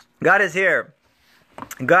 God is here.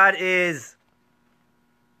 God is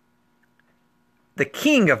the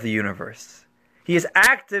king of the universe. He is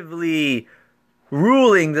actively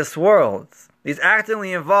ruling this world. He's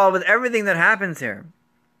actively involved with everything that happens here.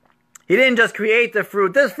 He didn't just create the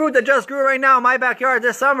fruit. This fruit that just grew right now in my backyard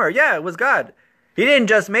this summer. Yeah, it was God. He didn't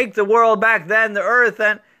just make the world back then, the earth,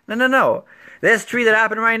 and... No. This tree that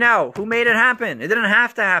happened right now, who made it happen? It didn't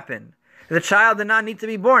have to happen. The child did not need to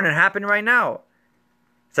be born. It happened right now.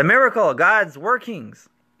 It's a miracle, God's workings.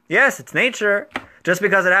 Yes, it's nature. Just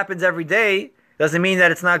because it happens every day doesn't mean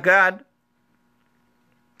that it's not God.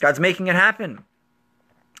 God's making it happen.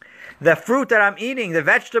 The fruit that I'm eating, the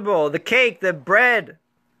vegetable, the cake, the bread,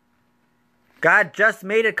 God just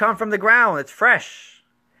made it come from the ground. It's fresh.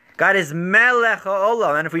 God is Melech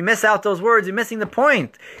HaOlam. And if we miss out those words, we're missing the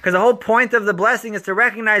point. Because the whole point of the blessing is to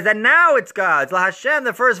recognize that now it's God's. La Hashem,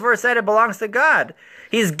 the first verse said it belongs to God.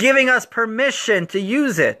 He's giving us permission to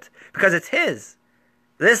use it because it's His.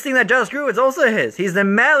 This thing that just grew, it's also His. He's the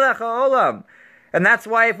Melech HaOlam. And that's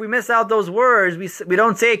why if we miss out those words, we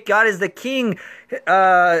don't say God is the King,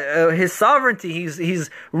 His sovereignty,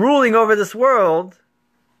 He's ruling over this world,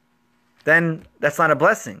 then that's not a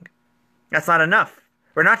blessing. That's not enough.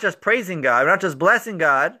 We're not just praising God. We're not just blessing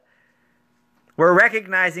God. We're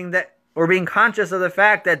recognizing that we're being conscious of the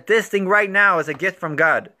fact that this thing right now is a gift from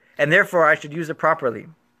God. And therefore, I should use it properly.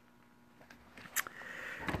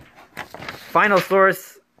 Final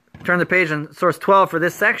source, turn the page on source 12 for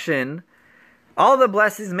this section. All the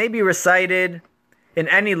blessings may be recited in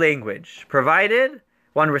any language, provided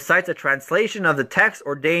one recites a translation of the text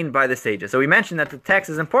ordained by the sages. So we mentioned that the text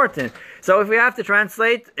is important. So if we have to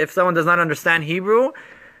translate, if someone does not understand Hebrew,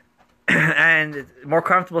 and it's more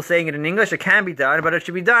comfortable saying it in English, it can be done, but it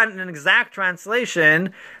should be done in an exact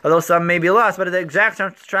translation, although some may be lost, but the exact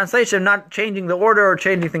translation, not changing the order or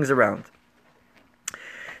changing things around.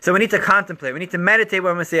 So we need to contemplate, we need to meditate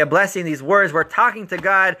when we say a blessing, these words, we're talking to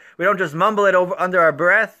God, we don't just mumble it over under our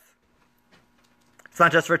breath. It's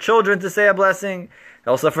not just for children to say a blessing,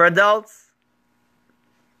 also for adults.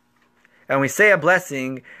 And when we say a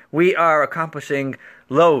blessing, we are accomplishing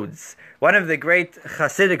loads. One of the great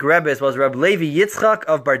Hasidic Rebbes was Reb Levi Yitzchak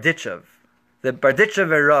of Barditchev. The Barditchev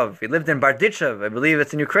Rav. He lived in Barditchev. I believe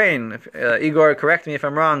it's in Ukraine. Igor, correct me if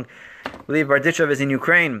I'm wrong. I believe Barditchev is in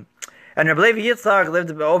Ukraine. And Reb Levi Yitzchak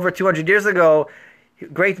lived over 200 years ago.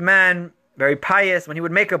 Great man, very pious. When he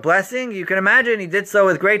would make a blessing, you can imagine he did so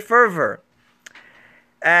with great fervor.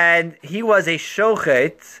 And he was a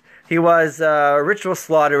shochet. He was a ritual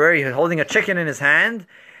slaughterer. He was holding a chicken in his hand.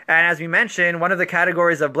 And as we mentioned, one of the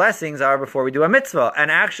categories of blessings are before we do a mitzvah.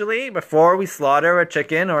 And actually, before we slaughter a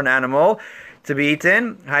chicken or an animal to be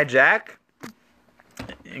eaten, hi Jack,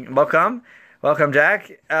 welcome,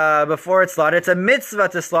 Jack. Before it's slaughtered, it's a mitzvah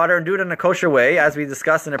to slaughter and do it in a kosher way, as we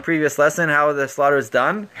discussed in a previous lesson, how the slaughter is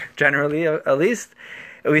done, generally at least.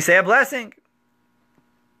 We say a blessing.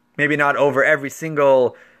 Maybe not over every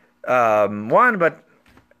single one, but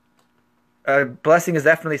a blessing is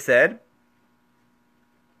definitely said.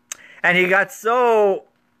 And he got so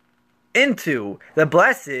into the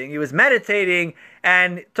blessing, he was meditating,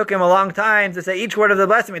 and it took him a long time to say each word of the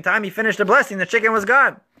blessing. By the time he finished the blessing, the chicken was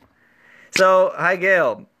gone. So, hi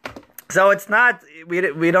Gail. So it's not,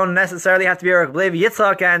 we don't necessarily have to be Reb Levi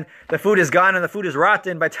Yitzchak and the food is gone and the food is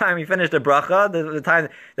rotten by the time we finish the bracha. The time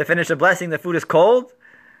they finish the blessing, the food is cold.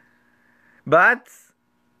 But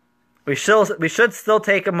we should still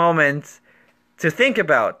take a moment to think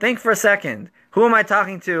for a second. Who am I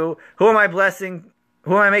talking to? Who am I blessing?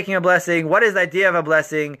 Who am I making a blessing? What is the idea of a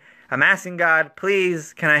blessing? I'm asking God,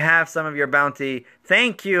 please, can I have some of your bounty?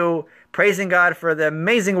 Thank you. Praising God for the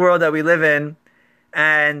amazing world that we live in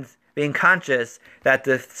and being conscious that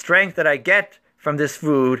the strength that I get from this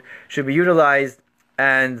food should be utilized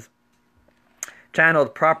and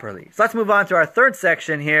channeled properly. So let's move on to our third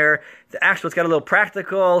section here. Let's get a little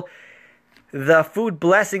practical. The food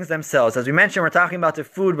blessings themselves. As we mentioned, we're talking about the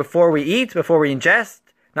food before we eat, before we ingest.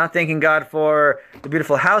 Not thanking God for the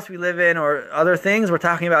beautiful house we live in or other things. We're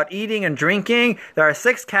talking about eating and drinking. There are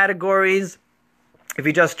 6 categories. If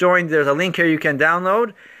you just joined, there's a link here you can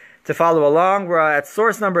download to follow along. We're at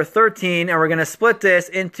source number 13, and we're going to split this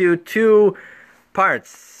into 2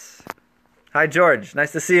 parts. Hi, George.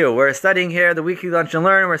 Nice to see you. We're studying here the Weekly Lunch and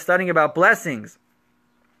Learn. We're studying about blessings.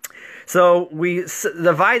 So we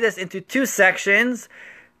divide this into 2 sections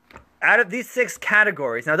out of these 6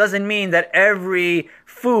 categories. Now, it doesn't mean that every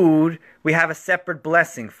food we have a separate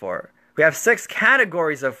blessing for. We have 6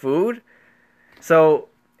 categories of food. So,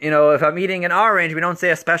 if I'm eating an orange, we don't say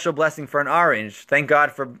a special blessing for an orange. Thank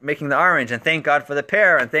God for making the orange, and thank God for the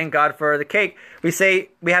pear, and thank God for the cake. We say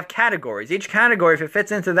we have categories. Each category, if it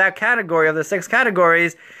fits into that category of the 6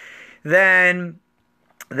 categories, then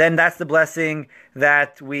that's the blessing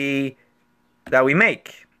that we that we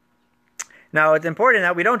make. Now, it's important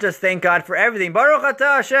that we don't just thank God for everything. Baruch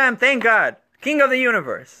atah Hashem, thank God, King of the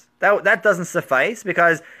universe. That doesn't suffice,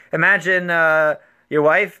 because imagine your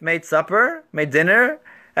wife made supper, made dinner,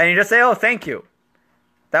 and you just say, oh, thank you.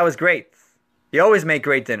 That was great. You always make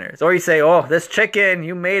great dinners. Or you say, oh, this chicken,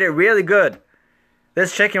 you made it really good.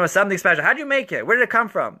 This chicken was something special. How did you make it? Where did it come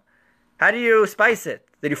from? How do you spice it?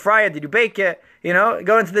 Did you fry it? Did you bake it?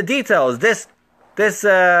 Go into the details. This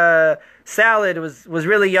salad was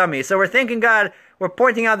really yummy. So we're thanking God. We're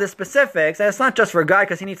pointing out the specifics. And it's not just for God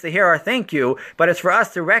because He needs to hear our thank you, but it's for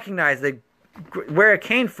us to recognize where it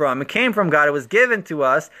came from. It came from God. It was given to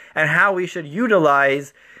us, and how we should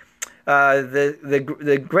utilize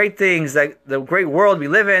the great things, that the great world we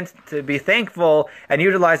live in, to be thankful and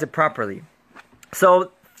utilize it properly.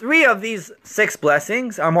 So 3 of these 6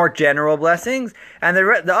 blessings are more general blessings, and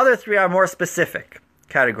the other 3 are more specific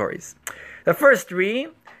categories. The first 3,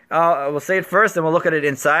 we'll say it first, and we'll look at it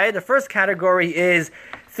inside. The first category is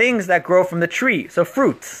things that grow from the tree, so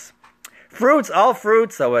fruits. All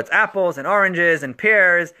fruits, so it's apples and oranges and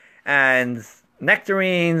pears and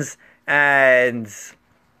nectarines and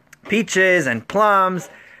peaches and plums.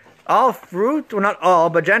 All fruit, well, not all,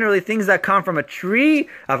 but generally things that come from a tree,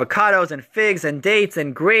 avocados and figs and dates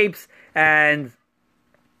and grapes and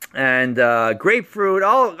grapefruit,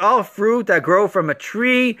 all fruit that grow from a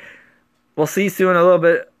tree. We'll see soon a little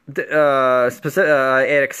bit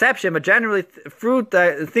an exception, but generally things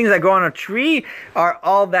that grow on a tree are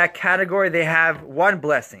all that category. They have 1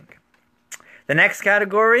 blessing. The next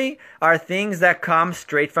category are things that come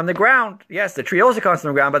straight from the ground. Yes, the tree also comes from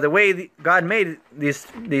the ground, but the way God made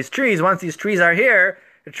these trees, once these trees are here,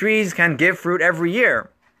 the trees can give fruit every year.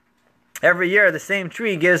 Every year, the same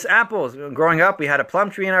tree gives apples. Growing up, we had a plum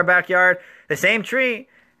tree in our backyard. The same tree.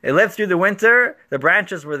 It lived through the winter. The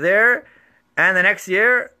branches were there. And the next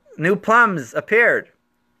year, new plums appeared.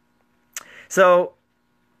 So,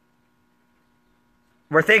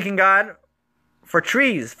 we're thanking God for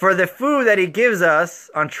trees, for the food that He gives us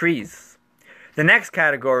on trees. The next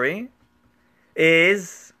category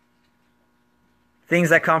is things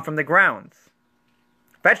that come from the ground.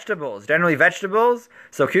 Vegetables, generally vegetables,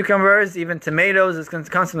 so cucumbers, even tomatoes,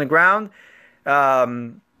 comes from the ground.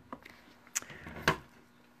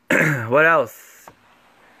 What else?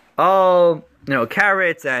 All,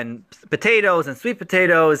 carrots and potatoes and sweet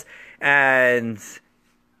potatoes and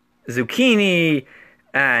zucchini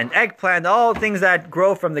and eggplant, all things that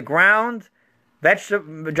grow from the ground.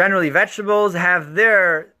 Generally vegetables have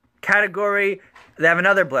their category. They have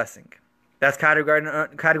another blessing. That's category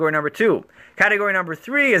number 2. Category number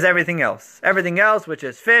 3 is everything else. Everything else, which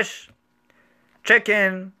is fish,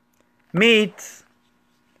 chicken, meat,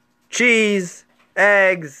 cheese,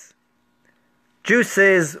 eggs,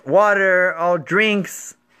 juices, water, all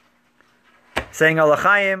drinks. Saying Al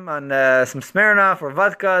L'chaim on some Smirnoff or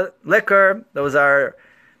vodka, liquor. Those are,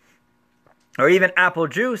 or even apple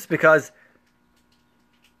juice, because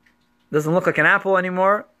it doesn't look like an apple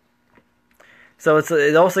anymore. So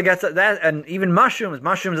it also gets that, and even mushrooms.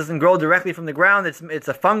 Mushrooms doesn't grow directly from the ground. It's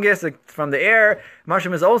a fungus from the air.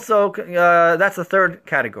 Mushroom is also that's the 3rd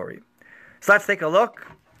category. So let's take a look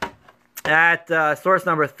at source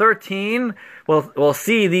number 13. We'll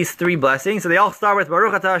see these 3 blessings. So they all start with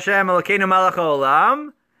Baruch atah Hashem Elokeinu melech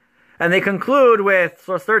haolam, and they conclude with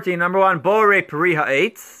source 13. Number 1, Borei Peri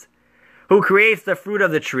Ha'etz, who creates the fruit of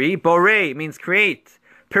the tree. Borei means create.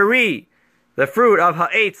 Peri, the fruit of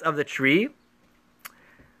Ha'etz, of the tree.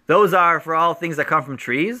 Those are for all things that come from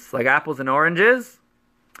trees, like apples and oranges.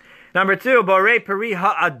 Number 2, Borei Peri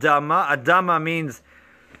Ha'adama. Adama means,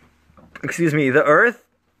 the earth.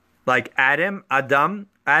 Like Adam.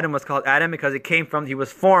 Adam was called Adam because he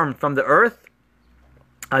was formed from the earth.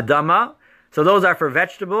 Adama. So those are for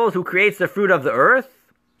vegetables, who creates the fruit of the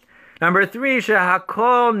earth. Number 3,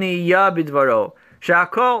 Shehakol Niya Bidvaro.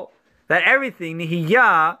 Shehakol, that everything,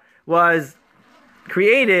 Nihiya, is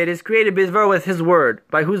created Bidvaro, with His word,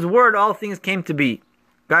 by whose word all things came to be.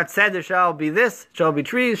 God said there shall be this, shall be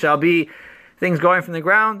trees, shall be things growing from the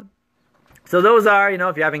ground. So those are, if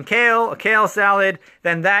you're having a kale salad,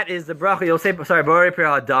 then that is the bracha. You'll say, Borei Peri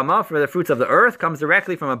Ha'adama, for the fruits of the earth, comes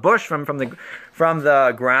directly from a bush, from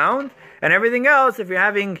the ground. And everything else, if you're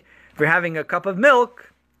having a cup of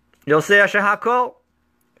milk, you'll say Shehakol.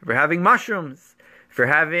 If you're having mushrooms, if you're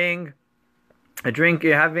having a drink,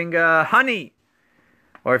 you're having honey,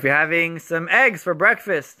 or if you're having some eggs for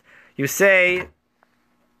breakfast, you say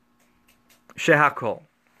Shehakol.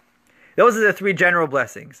 Those are the 3 general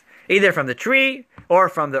blessings. Either from the tree, or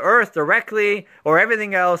from the earth directly, or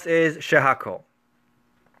everything else is Shehakol.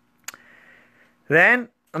 Then,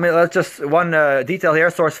 let's just one detail here.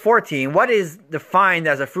 Source 14. What is defined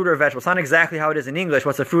as a fruit or a vegetable? It's not exactly how it is in English.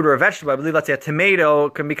 What's a fruit or a vegetable? I believe, let's say, a tomato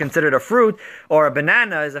can be considered a fruit, or a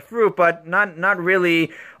banana is a fruit, but not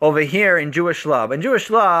really over here in Jewish law. In Jewish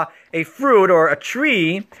law, a fruit or a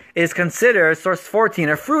tree is considered, source 14,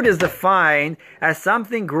 a fruit is defined as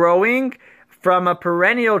something growing from a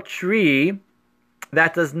perennial tree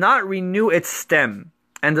that does not renew its stem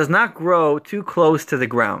and does not grow too close to the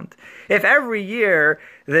ground. If every year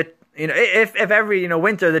if every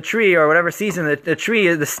winter the tree, or whatever season the tree,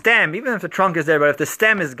 the stem, even if the trunk is there, but if the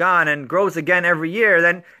stem is gone and grows again every year,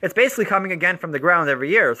 then it's basically coming again from the ground every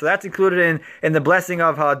year. So that's included in the blessing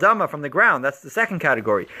of Ha'adama from the ground. That's the second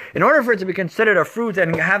category. In order for it to be considered a fruit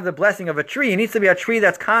and have the blessing of a tree, it needs to be a tree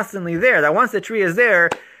that's constantly there. That once the tree is there,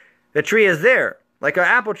 the tree is there. Like an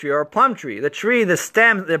apple tree or a plum tree. The tree, the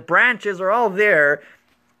stems, the branches are all there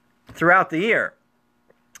throughout the year.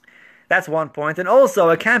 That's one point. And also,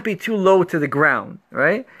 it can't be too low to the ground,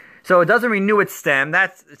 right? So it doesn't renew its stem.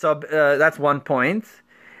 That's one point.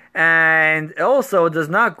 And also, it does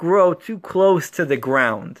not grow too close to the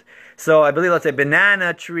ground. So I believe, let's say,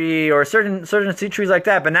 banana tree or certain trees like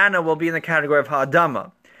that, banana will be in the category of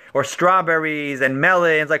Ha'adama. Or strawberries and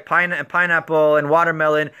melons, like pineapple and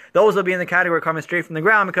watermelon, those will be in the category coming straight from the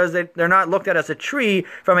ground because they're not looked at as a tree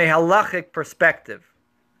from a halachic perspective.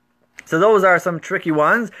 So those are some tricky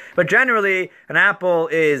ones. But generally, an apple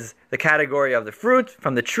is the category of the fruit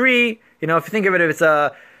from the tree. If you think of it, if it's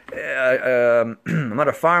I'm not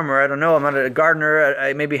a farmer, I don't know, I'm not a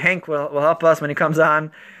gardener, maybe Hank will help us when he comes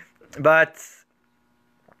on. But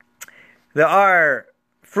there are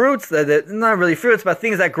fruits, not really fruits, but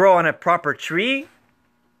things that grow on a proper tree,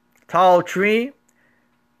 tall tree.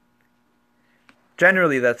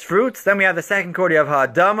 Generally, that's fruits. Then we have the second category of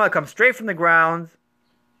Ha'adama, it comes straight from the ground.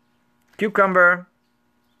 Cucumber.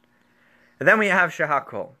 And then we have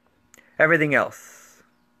Shehakol, everything else.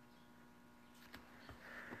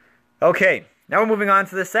 Okay, now we're moving on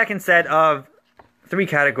to the second set of three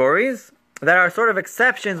categories that are sort of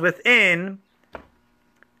exceptions within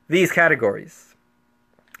these categories.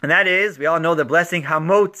 And that is, we all know the blessing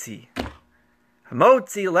Hamotzi.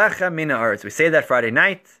 Hamotzi lechem min haaretz. We say that Friday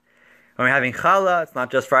night. When we're having challah, it's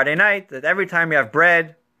not just Friday night. That every time we have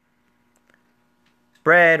bread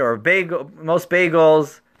or bagel, most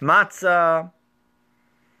bagels, matzah,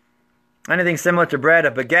 anything similar to bread, a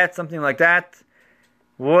baguette, something like that,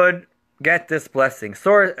 would get this blessing.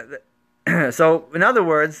 So in other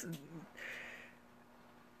words,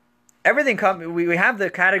 everything we have the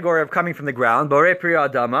category of coming from the ground, borei pri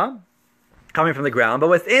adama, coming from the ground, but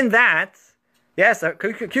within that, yes, a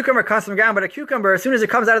cucumber comes from the ground, but a cucumber, as soon as it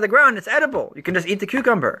comes out of the ground, it's edible. You can just eat the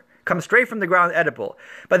cucumber. Comes straight from the ground, edible.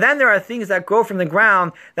 But then there are things that grow from the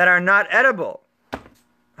ground that are not edible.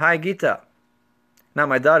 Hi, Gita. Not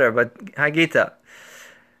my daughter, but hi, Gita.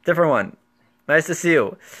 Different one. Nice to see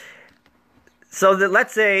you. So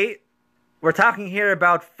let's say we're talking here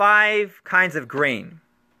about 5 kinds of grain.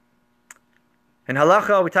 In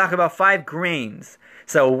halacha, we talk about 5 grains.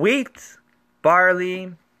 So wheat,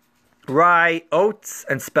 barley, rye, oats,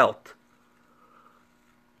 and spelt.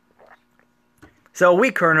 So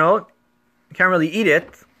wheat kernel, you can't really eat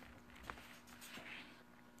it,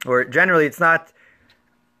 or generally it's not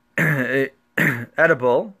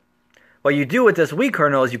edible. What you do with this wheat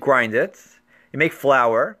kernel is you grind it, you make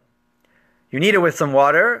flour, you knead it with some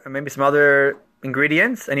water, and maybe some other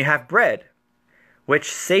ingredients, and you have bread,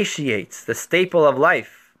 which satiates, the staple of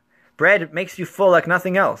life. Bread makes you full like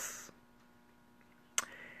nothing else.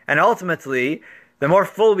 And ultimately, the more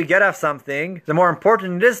full we get of something, the more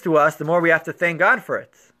important it is to us, the more we have to thank God for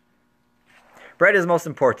it. Bread is most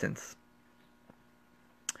important.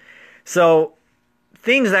 So,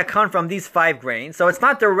 things that come from these 5 grains, so it's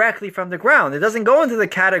not directly from the ground. It doesn't go into the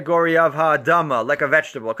category of ha'adama, like a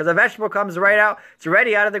vegetable, because a vegetable comes right out, it's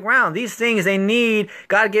already out of the ground. These things, they need,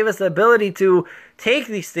 God gave us the ability to take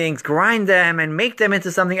these things, grind them, and make them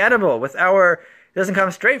into something edible. It doesn't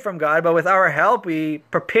come straight from God, but with our help, we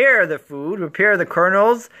prepare the food, prepare the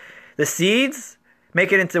kernels, the seeds,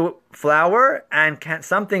 make it into flour, and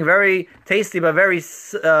something very tasty, but very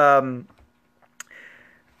something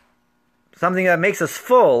that makes us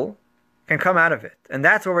full can come out of it. And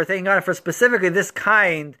that's what we're thanking God for, specifically this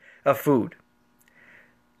kind of food.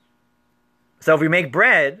 So if we make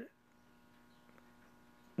bread,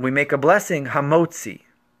 we make a blessing, hamotzi.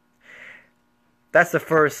 That's the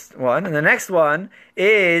first one. And the next one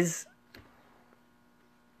is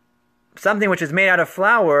something which is made out of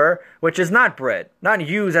flour, which is not bread, not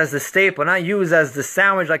used as the staple, not used as the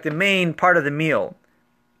sandwich, like the main part of the meal.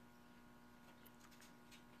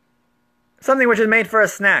 Something which is made for a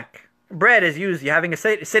snack, bread is used. You're having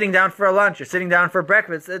sitting down for a lunch. You're sitting down for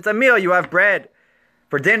breakfast. It's a meal. You have bread.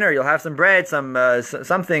 For dinner, you'll have some bread, some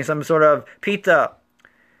sort of pita.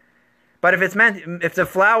 But if the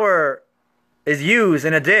flour is used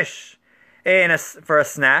in a dish, for a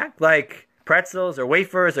snack, like pretzels or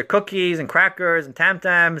wafers or cookies and crackers and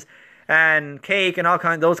tam-tams and cake and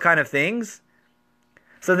those kind of things.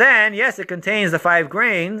 So then, yes, it contains the 5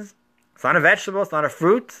 grains. It's not a vegetable, it's not a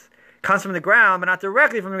fruit. It comes from the ground, but not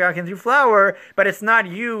directly from the ground. It comes through flour, but it's not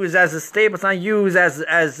used as a staple. It's not used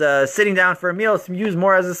as sitting down for a meal. It's used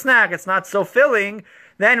more as a snack. It's not so filling.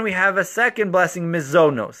 Then we have a second blessing,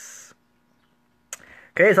 mizonos.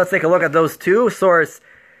 Okay, so let's take a look at those two. Source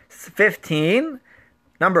 15.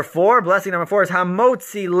 Number 4, blessing number 4 is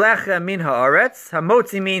hamotzi lechem min haaretz.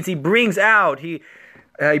 Hamotzi means he brings out, he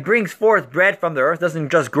brings forth bread from the earth. Doesn't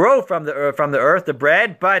just grow from the earth, the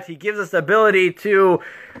bread, but he gives us the ability to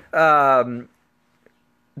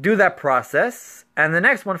do that process. And the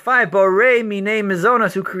next one, 5, borei minei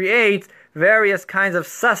mizonos, who creates various kinds of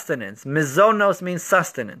sustenance. Mizonos means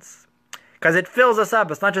sustenance, because it fills us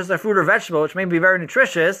up. It's not just a fruit or vegetable, which may be very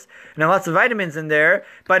nutritious and have lots of vitamins in there,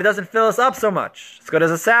 but it doesn't fill us up so much. It's good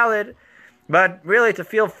as a salad, but really to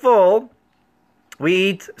feel full, we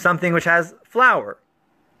eat something which has flour.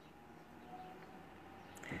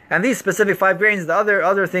 And these specific 5 grains, the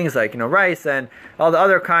other things like rice and all the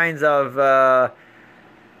other kinds of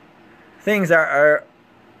things are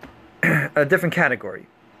a different category.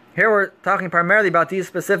 Here we're talking primarily about these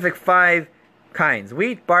specific 5 kinds: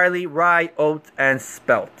 wheat, barley, rye, oat, and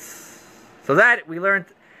spelt. So that we learned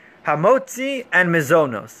hamotzi and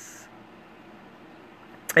mizonos.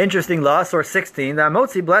 Interesting law, source 16. The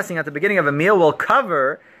hamotzi blessing at the beginning of a meal will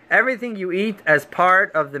cover everything you eat as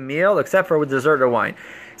part of the meal, except for with dessert or wine.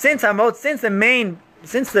 Since the main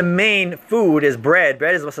food is bread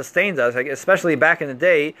is what sustains us, especially back in the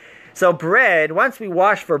day. So bread, once we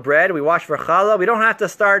wash for bread, we wash for challah, we don't have to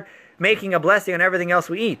start making a blessing on everything else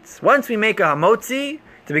we eat. Once we make a hamotzi,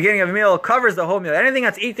 the beginning of a meal, it covers the whole meal. Anything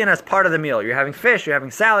that's eaten as part of the meal. You're having fish, you're having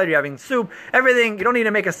salad, you're having soup, everything. You don't need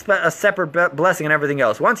to make a separate blessing on everything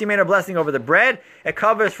else. Once you made a blessing over the bread, it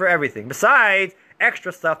covers for everything. Besides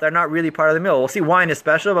extra stuff that are not really part of the meal. We'll see wine is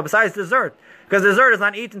special, but besides dessert. Because dessert is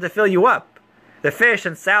not eaten to fill you up. The fish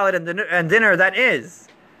and salad and dinner, that is.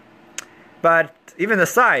 But even the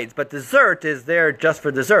sides. But dessert is there just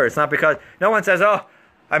for dessert. It's not because no one says, oh,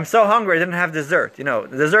 I'm so hungry I didn't have dessert.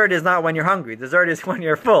 Dessert is not when you're hungry. Dessert is when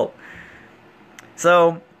you're full.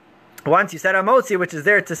 So once you set a motzi, which is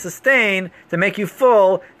there to sustain, to make you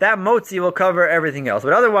full, that motzi will cover everything else.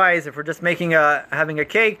 But otherwise, if we're just having a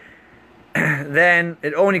cake, then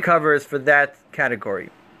it only covers for that category.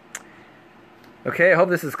 Okay, I hope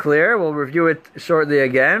this is clear. We'll review it shortly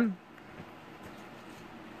again.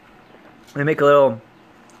 We'll make a little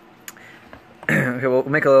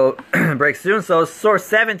break soon. So source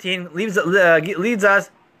 17 leads us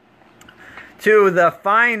to the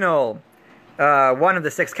final one of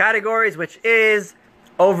the 6 categories, which is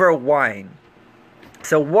over wine.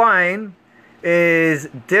 So wine is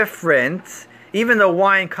different, even though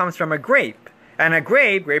wine comes from a grape. And a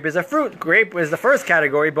grape is a fruit. Grape is the first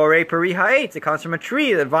category, borei peri ha'etz. It comes from a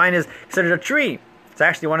tree. The vine is considered a tree. It's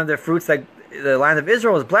actually one of the fruits that the land of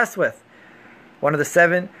Israel was blessed with. One of the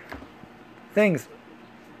 7 things.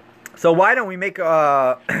 So why don't we make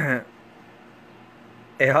a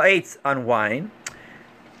ha'etz on wine?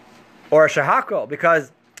 Or a shahakol?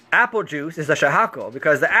 Because apple juice is a shahakol.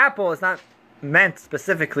 Because the apple is not meant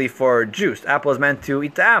specifically for juice. Apple is meant to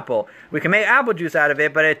eat the apple. We can make apple juice out of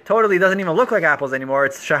it, but it totally doesn't even look like apples anymore.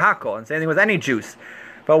 It's shahakol. And same thing with any juice.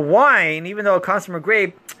 But wine, even though it comes from a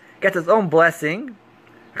grape, gets its own blessing,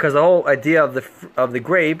 because the whole idea of the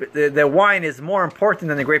grape, the wine is more important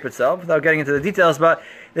than the grape itself, without getting into the details. But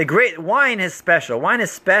wine is special. Wine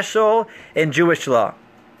is special in Jewish law.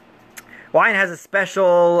 Wine has a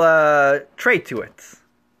special trait to it.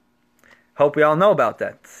 Hope we all know about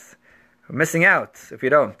that. We're missing out if you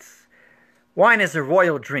don't. Wine is a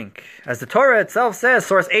royal drink. As the Torah itself says,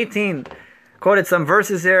 source 18, quoted some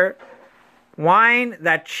verses here. Wine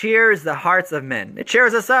that cheers the hearts of men. It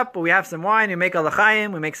cheers us up, but we have some wine, we make a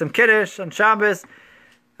l'chaim, we make some kiddush on Shabbos,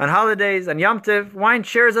 on holidays, on Yom Tov. Wine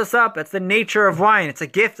cheers us up. That's the nature of wine. It's a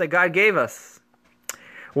gift that God gave us.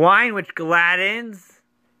 Wine which gladdens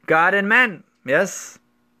God and men. Yes?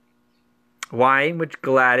 Wine which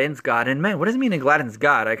gladdens God and men. What does it mean it gladdens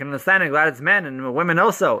God? I can understand it gladdens men and women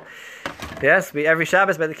also. Yes, every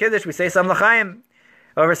Shabbos by the Kiddush we say some l'chaim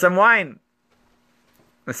over some wine.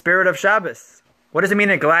 The spirit of Shabbos. What does it mean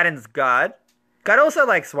it gladdens God? God also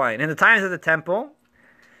likes wine. In the times of the temple,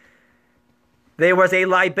 there was a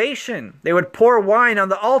libation. They would pour wine on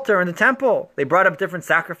the altar in the temple. They brought up different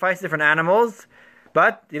sacrifices, different animals,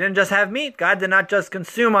 but you didn't just have meat. God did not just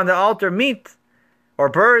consume on the altar meat or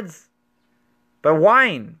birds, but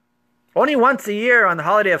wine. Only once a year on the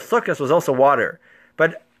holiday of Sukkot was also water.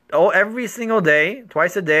 But every single day,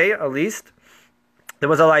 twice a day at least, there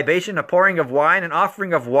was a libation, a pouring of wine, an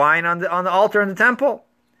offering of wine on the altar in the temple.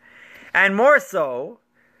 And more so,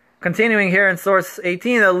 continuing here in source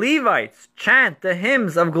 18, the Levites chant the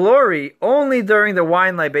hymns of glory only during the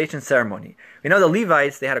wine libation ceremony. We know the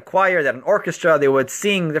Levites, they had a choir, they had an orchestra, they would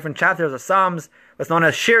sing different chapters of Psalms, what's known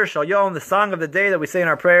as Shir Shal Yom, the song of the day that we say in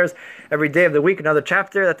our prayers every day of the week, another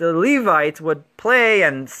chapter that the Levites would play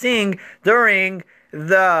and sing during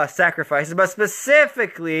the sacrifices, but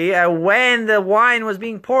specifically when the wine was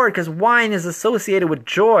being poured, because wine is associated with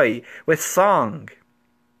joy, with song.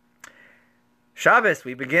 Shabbos,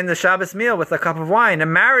 we begin the Shabbos meal with a cup of wine. A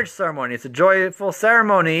marriage ceremony, it's a joyful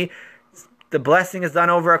ceremony. The blessing is done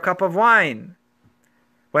over a cup of wine.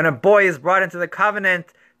 When a boy is brought into the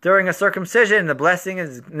covenant during a circumcision, the blessing,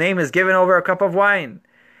 his name is given over a cup of wine.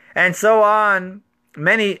 And so on.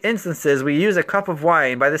 Many instances we use a cup of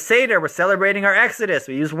wine. By the Seder, we're celebrating our Exodus.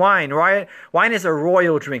 We use wine. Wine is a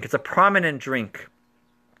royal drink. It's a prominent drink.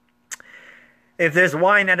 If there's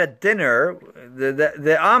wine at a dinner,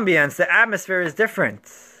 the ambience, the atmosphere is different.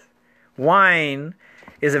 Wine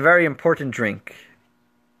is a very important drink.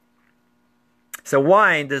 So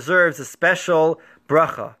wine deserves a special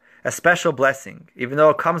bracha, a special blessing. Even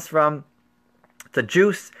though it comes from the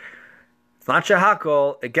juice, it's not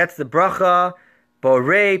shehakol, it gets the bracha,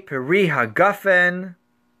 Borei Peri Hagafen,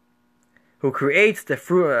 who creates the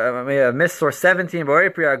fruit, Miss Source 17,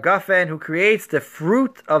 Borei Peri Hagafen, who creates the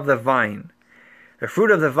fruit of the vine. The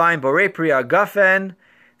fruit of the vine, Borei Peri Hagafen,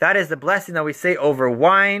 that is the blessing that we say over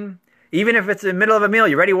wine. Even if it's in the middle of a meal,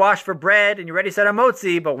 you're ready wash for bread, and you're ready set a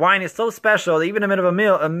motzi, but wine is so special that even in the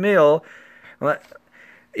middle of a meal,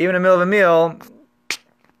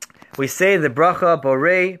 we say the bracha,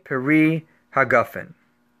 Borei Peri Hagafen.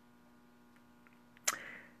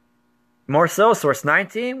 More so, source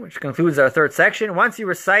 19, which concludes our third section. Once you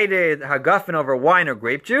recited Hagafen over wine or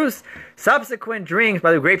grape juice, subsequent drinks,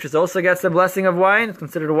 by the grape juice also gets the blessing of wine, it's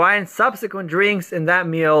considered wine. Subsequent drinks in that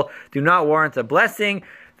meal do not warrant a blessing.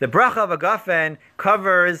 The bracha of Hagafen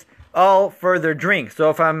covers all further drinks. So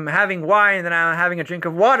if I'm having wine and then I'm having a drink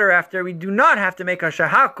of water after, we do not have to make a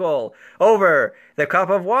shehakol over the cup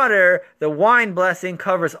of water. The wine blessing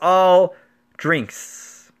covers all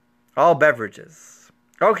drinks, all beverages.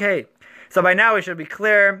 Okay. So by now we should be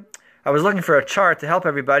clear. I was looking for a chart to help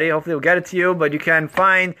everybody. Hopefully we'll get it to you. But you can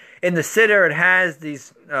find in the Siddur, it has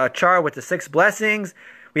these chart with the 6 blessings.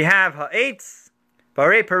 We have ha'etz,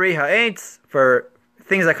 Borei Peri ha'etz, for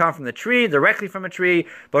things that come from the tree, directly from a tree.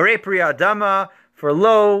 Borei Peri Adama, for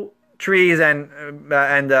low trees and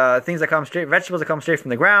things that come straight, vegetables that come straight from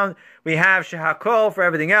the ground. We have shehakol for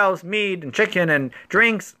everything else, meat and chicken and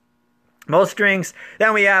drinks. Most drinks.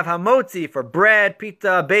 Then we have hamotzi for bread,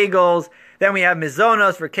 pita, bagels. Then we have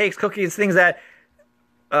mizonos for cakes, cookies, things that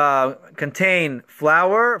contain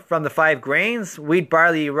flour from the 5 grains, wheat,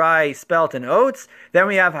 barley, rye, spelt, and oats. Then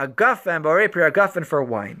we have hagafen, borei peri hagafen for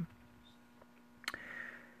wine.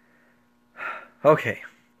 Okay,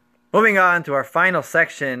 moving on to our final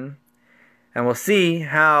section, and we'll see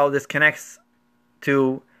how this connects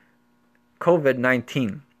to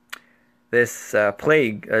COVID-19. This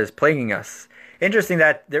plague is plaguing us. Interesting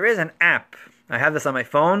that there is an app. I have this on my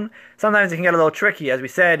phone. Sometimes it can get a little tricky. As we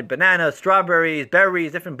said, bananas, strawberries,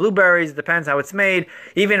 berries, different blueberries. It depends how it's made.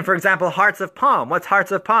 Even, for example, hearts of palm. What's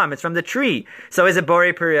hearts of palm? It's from the tree. So is it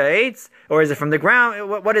borei peri ha'etz? Or is it from the ground?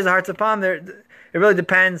 What is hearts of palm? It really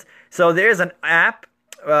depends. So there is an app.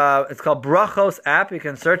 It's called Brachos app. You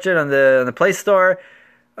can search it on the Play Store.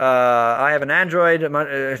 I have an Android.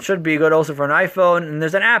 It should be good also for an iPhone. And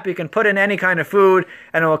there's an app you can put in any kind of food,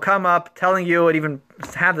 and it will come up telling you. It even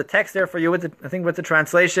have the text there for you with the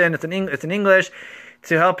translation. It's in English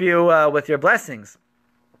to help you with your blessings.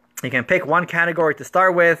 You can pick one category to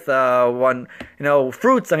start with.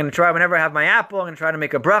 Fruits. I'm going to try whenever I have my apple. I'm going to try to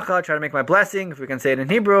make a bracha. Try to make my blessing. If we can say it in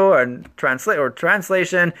Hebrew or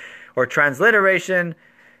translation or transliteration,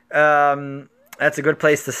 that's a good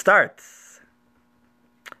place to start.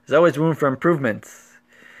 There's always room for improvement.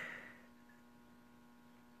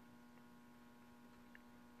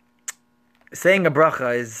 Saying a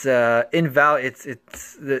bracha is invalid.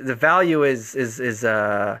 The value is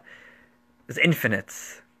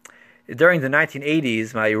infinite. During the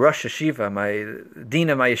 1980s, my Rosh Yeshiva, my dean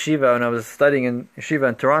of my yeshiva, when I was studying in yeshiva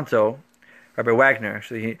in Toronto, Rabbi Wagner,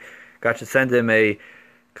 actually, he got to send him a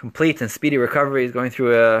complete and speedy recovery. He's going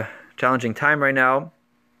through a challenging time right now.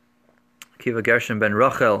 Akiva Gershon ben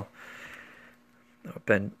Rachel,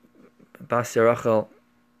 ben Basya Rachel,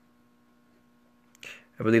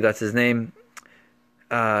 I believe that's his name.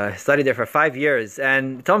 Studied there for 5 years,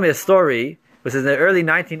 and he told me a story. It was in the early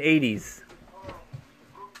 1980s,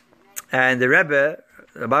 and the Rebbe,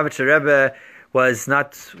 the Lubavitcher Rebbe, was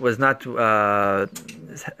not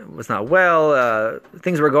well.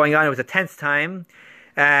 Things were going on. It was a tense time,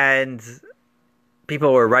 and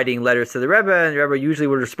people were writing letters to the Rebbe, and the Rebbe usually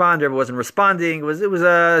would respond. The Rebbe wasn't responding. It was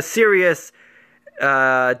a serious,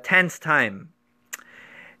 tense time,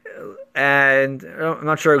 and I'm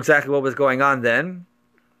not sure exactly what was going on then.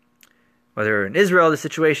 Whether in Israel the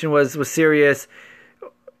situation was serious,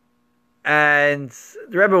 and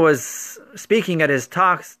the Rebbe was speaking at his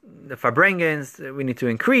talks, the Farbrengens, we need to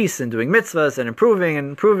increase in doing mitzvahs and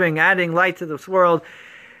improving, adding light to this world.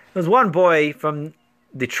 There was one boy from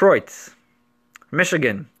Detroit,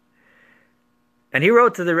 Michigan, and he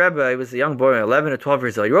wrote to the Rebbe. He was a young boy, 11 or 12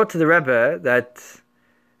 years old. He wrote to the Rebbe that,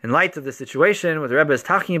 in light of the situation, what the Rebbe is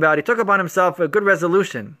talking about, he took upon himself a good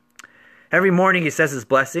resolution. Every morning he says his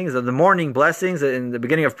blessings, the morning blessings in the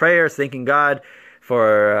beginning of prayers, thanking God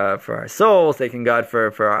for our souls, thanking God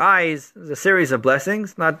for our eyes. There's a series of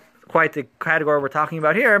blessings, not quite the category we're talking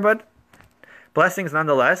about here, but blessings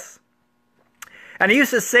nonetheless. And he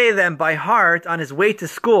used to say them by heart on his way to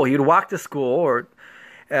school. He would walk to school,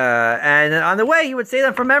 and on the way he would say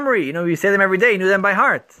them from memory. You know, he say them every day. He knew them by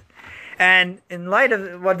heart. And in light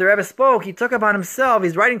of what the Rebbe spoke, he took upon himself.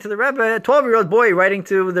 He's writing to the Rebbe, a 12-year-old boy writing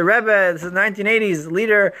to the Rebbe. This is 1980s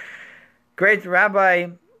leader, great rabbi.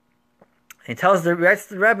 He writes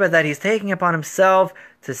to the Rebbe that he's taking upon himself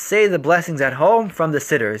to say the blessings at home from the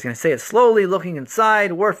siddur. He's going to say it slowly, looking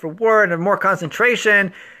inside, word for word, and more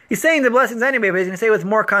concentration. He's saying the blessings anyway, but he's going to say it with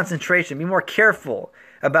more concentration. Be more careful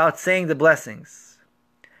about saying the blessings.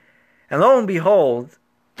 And lo and behold,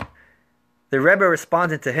 the Rebbe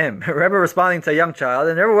responded to him. The Rebbe responding to a young child,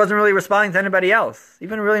 and the Rebbe wasn't really responding to anybody else,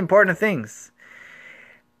 even really important things.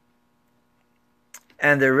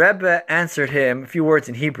 And the Rebbe answered him a few words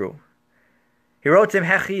in Hebrew. He wrote to him,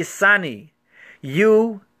 Hechi Sani,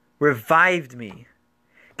 you revived me.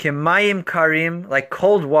 Kemayim karim, like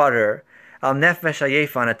cold water, al nefesh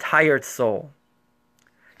ayef, on a tired soul.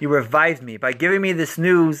 You revived me by giving me this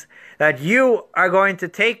news that you are going to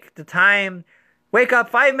take the time, wake up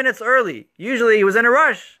 5 minutes early. Usually he was in a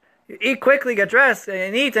rush. You eat quickly, get dressed,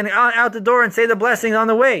 and eat, and out the door and say the blessings on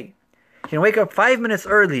the way. You can wake up 5 minutes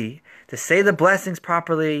early to say the blessings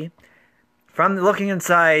properly. From looking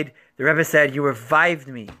inside, the Rebbe said, you revived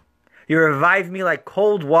me. You revived me like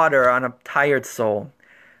cold water on a tired soul.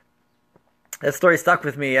 That story stuck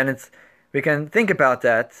with me, and we can think about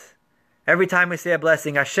that. Every time we say a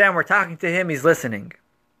blessing, Hashem, we're talking to Him, He's listening.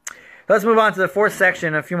 Let's move on to the fourth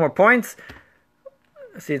section, a few more points.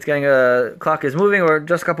 See, it's getting clock is moving, or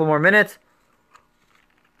just a couple more minutes.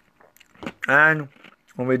 And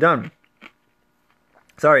when we're done.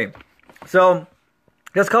 Sorry. So,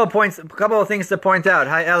 just a couple of things to point out.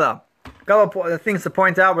 Hi, Ella. A couple of things to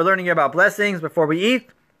point out. We're learning about blessings before we eat.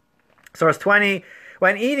 Source 20.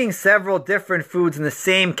 When eating several different foods in the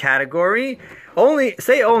same category,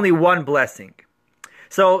 say only one blessing.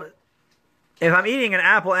 So, if I'm eating an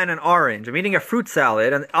apple and an orange, I'm eating a fruit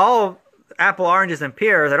salad, and all apple, oranges, and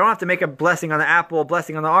pears, I don't have to make a blessing on the apple,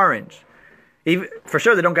 blessing on the orange. For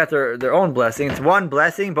sure, they don't get their own blessing. It's one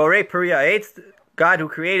blessing, Borei Peri Ha'etz, God who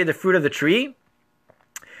created the fruit of the tree.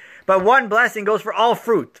 But one blessing goes for all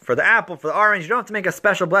fruit. For the apple, for the orange, you don't have to make a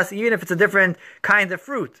special blessing, even if it's a different kind of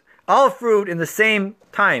fruit. All fruit in the same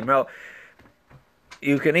time. Now,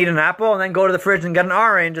 you can eat an apple and then go to the fridge and get an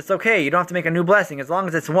orange. It's okay. You don't have to make a new blessing as long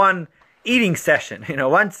as it's one eating session. You know,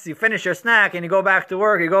 once you finish your snack and you go back to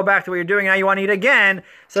work, you go back to what you're doing, now you want to eat again.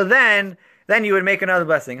 So then you would make another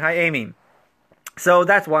blessing. Hi, Amy. So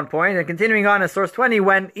that's one point. And continuing on in source 20,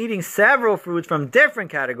 when eating several foods from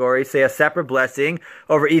different categories, say a separate blessing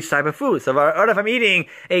over each type of food. So if I'm eating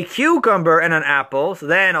a cucumber and an apple, so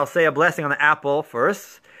then I'll say a blessing on the apple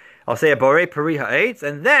first. I'll say a Borei Peri Ha'etz,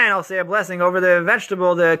 and then I'll say a blessing over the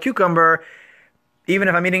vegetable, the cucumber. Even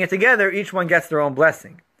if I'm eating it together, each one gets their own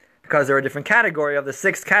blessing, because they're a different category of the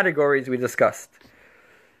 6 categories we discussed.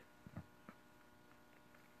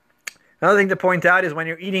 Another thing to point out is when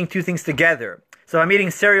you're eating 2 things together. So I'm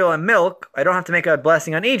eating cereal and milk, I don't have to make a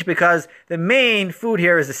blessing on each, because the main food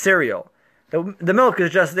here is the cereal. The milk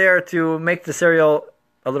is just there to make the cereal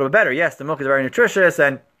a little bit better. Yes, the milk is very nutritious,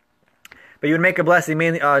 but you would make a blessing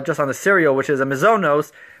mainly just on the cereal, which is a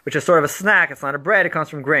mizonos, which is sort of a snack. It's not a bread, it comes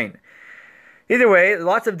from grain. Either way,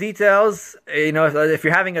 lots of details. If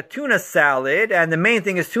you're having a tuna salad and the main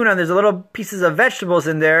thing is tuna and there's a little pieces of vegetables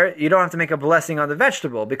in there, you don't have to make a blessing on the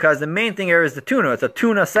vegetable because the main thing here is the tuna. It's a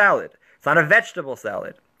tuna salad. It's not a vegetable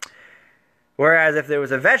salad. Whereas if there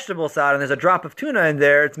was a vegetable salad and there's a drop of tuna in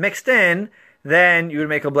there, it's mixed in, then you would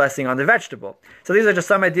make a blessing on the vegetable. So these are just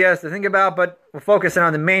some ideas to think about, but we'll focus in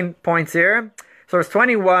on the main points here. Source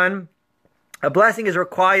 21, a blessing is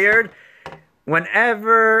required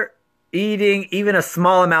whenever eating even a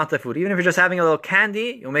small amount of food. Even if you're just having a little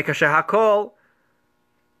candy, you'll make a shehakol.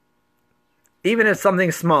 Even if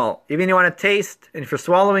something small, even if you want to taste, and if you're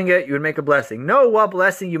swallowing it, you would make a blessing. Know what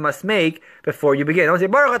blessing you must make before you begin. Don't say,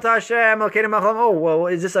 Baruch atah Hashem, oh, well,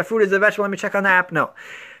 is this a fruit, is it a vegetable? Let me check on the app. No.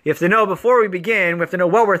 You have to know before we begin, we have to know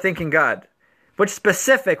what we're thanking God. Which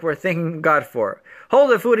specific we're thanking God for.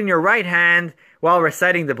 Hold the food in your right hand while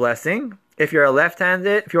reciting the blessing. If you are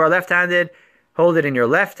left-handed, hold it in your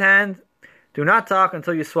left hand. Do not talk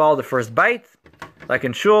until you swallow the first bite. Like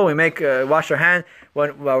in shul, we wash our hands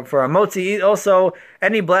for our motzi. Also,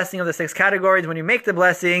 any blessing of the 6 categories, when you make the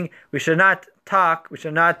blessing, we should not talk. We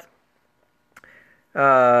should not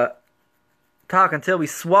talk until we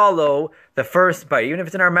swallow the first bite. Even if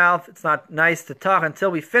it's in our mouth, it's not nice to talk until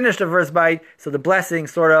we finish the first bite. So the blessing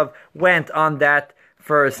sort of went on that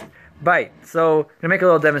first bite. So I'm going to make a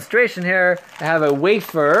little demonstration here. I have a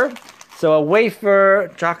wafer. So a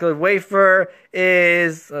wafer, chocolate wafer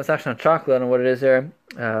is, it's actually not chocolate, I don't know what it is here.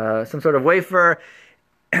 Some sort of wafer.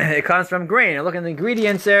 It comes from grain. I look at the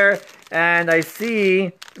ingredients there, and I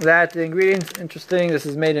see that the ingredients, interesting, this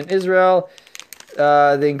is made in Israel.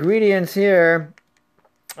 The ingredients here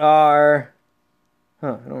are, I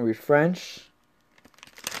don't read French.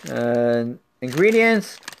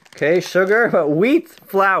 Ingredients, okay, sugar, but wheat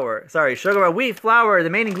flour. Sorry, sugar, but wheat flour. The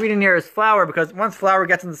main ingredient here is flour, because once flour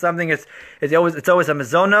gets into something, it's always a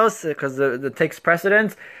mizonos, because it takes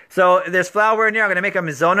precedence. So there's flour in here. I'm going to make a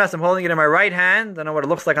mizonos. I'm holding it in my right hand. I don't know what it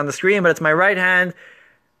looks like on the screen, but it's my right hand.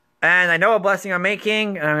 And I know what blessing I'm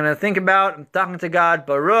making, and I'm going to think about, I'm talking to God,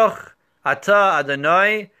 Baruch Atah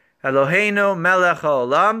Adonai Eloheinu Melech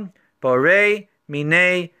HaOlam Borei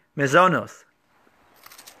Minei Mizonos.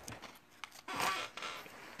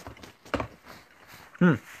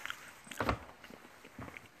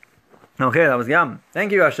 Okay, that was yum.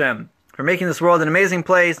 Thank you, Hashem, for making this world an amazing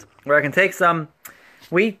place where I can take some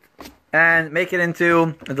wheat and make it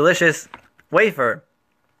into a delicious wafer.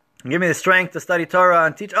 And give me the strength to study Torah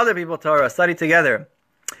and teach other people Torah, study together.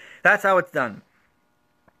 That's how it's done.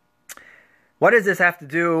 What does this have to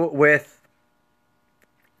do with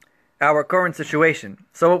our current situation?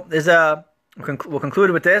 So we'll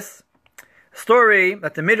conclude with this story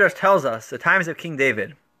that the Midrash tells us, the times of King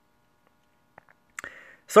David.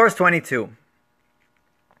 Source 22.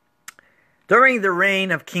 During the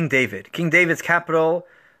reign of King David's capital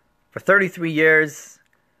for 33 years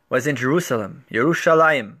was in Jerusalem,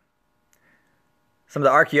 Yerushalayim. Some of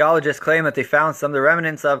the archaeologists claim that they found some of the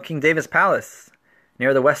remnants of King David's palace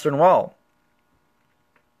near the Western Wall.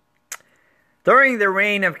 During the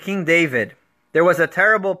reign of King David, there was a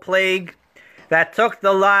terrible plague that took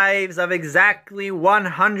the lives of exactly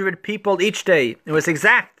 100 people each day. It was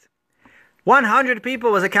exact. 100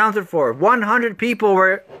 people was accounted for. 100 people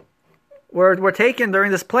were taken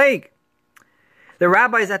during this plague. The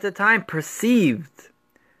rabbis at the time perceived,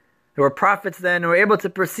 there were prophets then who were able to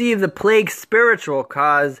perceive the plague's spiritual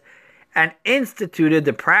cause and instituted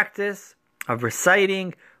the practice of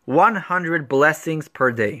reciting 100 blessings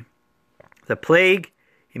per day. The plague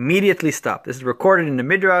immediately stopped. This is recorded in the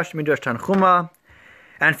Midrash Tanchuma.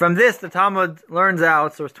 And from this, the Talmud learns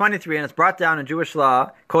out, source 23, and it's brought down in Jewish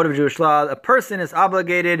law, code of Jewish law, a person is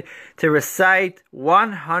obligated to recite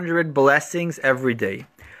 100 blessings every day.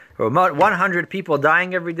 There were about 100 people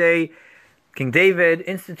dying every day. King David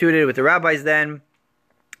instituted with the rabbis then,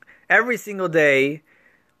 every single day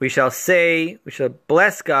we shall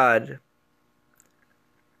bless God,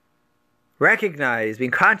 recognize,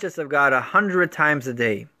 being conscious of God 100 times a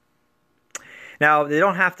day. Now, they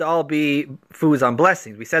don't have to all be foods on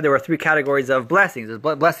blessings. We said there were 3 categories of blessings. There's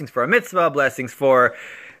blessings for a mitzvah, blessings for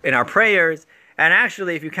in our prayers. And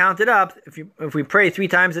actually, if you count it up, if we pray 3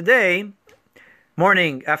 times a day,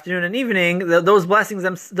 morning, afternoon, and evening, those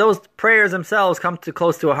blessings, those prayers themselves come to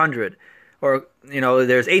close to 100. Or,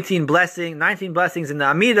 there's 19 blessings in the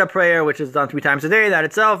Amidah prayer, which is done 3 times a day. That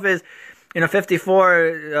itself is,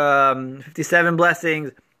 54, 57 blessings.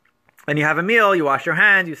 And you have a meal, you wash your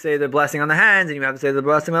hands, you say the blessing on the hands, and you have to say the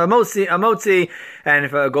blessing of a motzi. And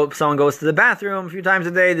if someone goes to the bathroom a few times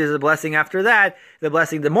a day, there's a blessing after that.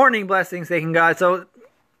 The morning blessings, thanking God. So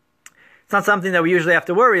it's not something that we usually have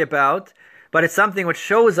to worry about. but it's something which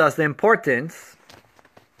shows us the importance.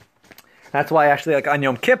 That's why actually like on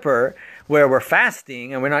Yom Kippur, where we're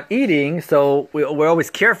fasting and we're not eating, so we're always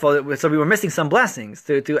careful. So we were missing some blessings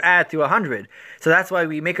to add to 100. So that's why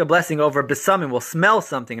we make a blessing over B'samim. We'll smell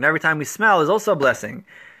something, and every time we smell is also a blessing.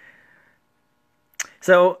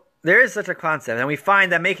 So there is such a concept, and we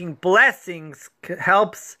find that making blessings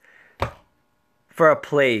helps for a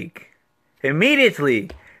plague.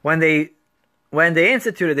 Immediately, when they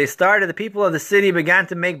instituted, they started, the people of the city began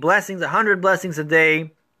to make blessings, 100 blessings a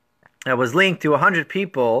day, that was linked to 100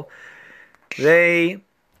 people. They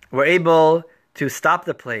were able to stop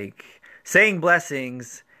the plague. Saying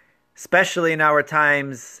blessings, especially in our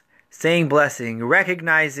times, saying blessing,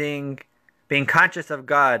 recognizing, being conscious of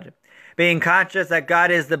God, being conscious that God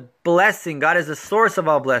is the blessing, God is the source of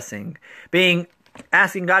all blessing,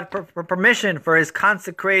 asking God for permission for His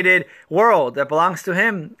consecrated world that belongs to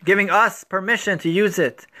Him, giving us permission to use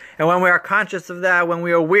it. And when we are conscious of that, when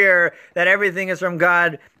we are aware that everything is from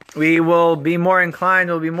God, we will be more inclined,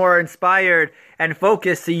 we'll be more inspired and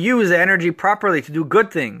focused to use the energy properly, to do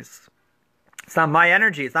good things. It's not my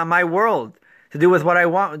energy, it's not my world, to do with what I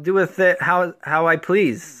want, do with it how I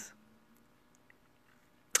please.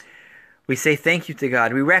 We say thank you to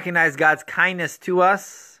God. We recognize God's kindness to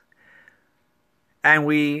us, and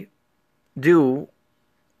we're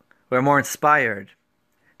more inspired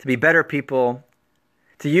to be better people,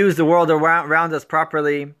 to use the world around us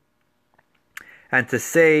properly, and to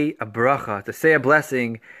say a bracha, to say a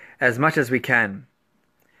blessing as much as we can.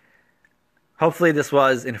 Hopefully this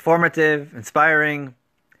was informative, inspiring.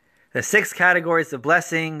 The 6 categories of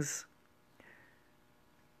blessings.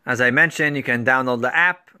 As I mentioned, you can download the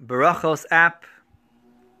app, Barachos app,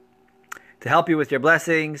 to help you with your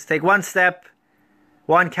blessings. Take one step,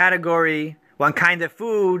 one category, one kind of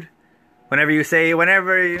food. Whenever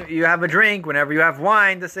you have a drink, whenever you have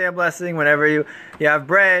wine, to say a blessing. Whenever you have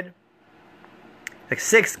bread. Like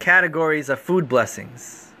 6 categories of food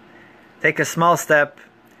blessings. Take a small step.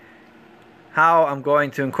 How I'm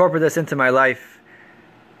going to incorporate this into my life,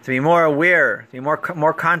 to be more aware, to be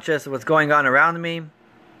more conscious of what's going on around me.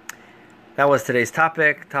 That was today's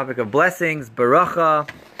topic of blessings, baracha.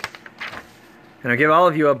 And I give all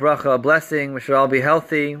of you a bracha, a blessing. We should all be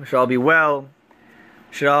healthy. We should all be well.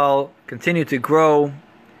 We should all continue to grow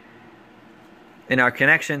in our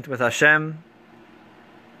connection with Hashem.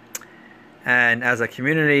 And as a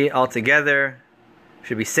community all together, we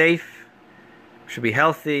should be safe, we should be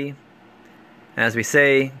healthy, and as we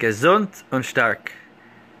say, gesund und stark,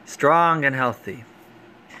 strong and healthy.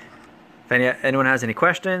 If anyone has any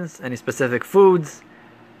questions, any specific foods,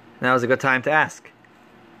 now is a good time to ask.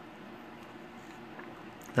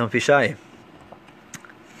 Don't be shy.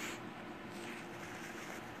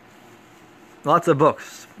 Lots of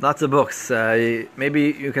books.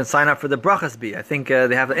 Maybe you can sign up for the Brachas Bee. I think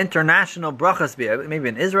they have an international Brachas Bee. Maybe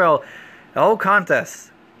in Israel, a whole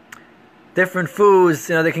contest. Different foods,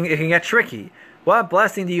 it can get tricky. What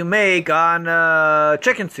blessing do you make on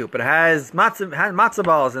chicken soup? It has matzah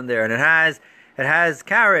balls in there, and it has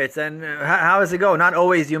carrots. And how does it go? Not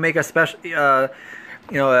always you make a special,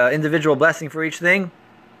 individual blessing for each thing.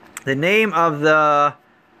 The name of the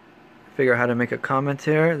figure out how to make a comment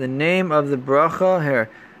here. The name of the bracha here.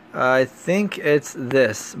 I think it's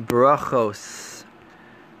this, Brachos.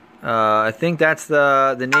 I think that's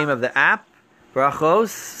the name of the app, Brachos,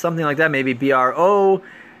 something like that, maybe BRO,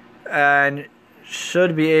 and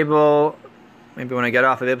should be able, maybe when I get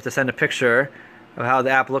off, I'll be able to send a picture of how the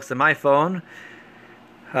app looks on my phone.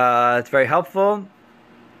 It's very helpful,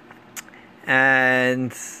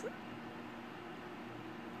 and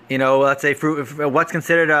let's say fruit. What's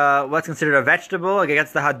considered a vegetable? It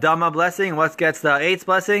gets the Hadama blessing. What gets the Eitz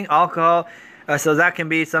blessing? Alcohol. So that can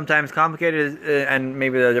be sometimes complicated, and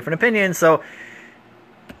maybe there are different opinions. So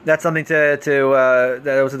that's something those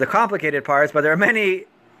are the complicated parts. But there are many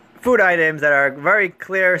food items that are very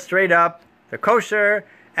clear, straight up. They're kosher,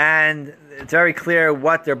 and it's very clear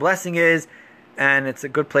what their blessing is, and it's a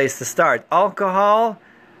good place to start. Alcohol.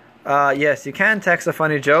 Yes, you can text a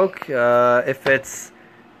funny joke if it's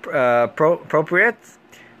appropriate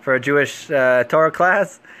for a Jewish Torah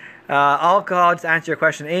class. Alcohol, to answer your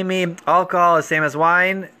question, Amy, alcohol is same as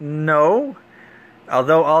wine? No.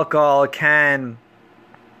 Although alcohol can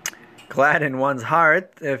gladden one's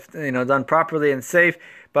heart if done properly and safe,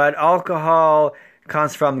 but alcohol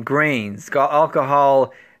comes from grains.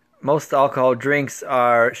 Most alcohol drinks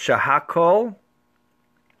are shahakol.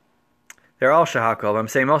 They're all shahakol. I'm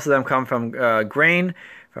saying most of them come from grain,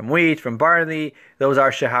 from wheat, from barley. Those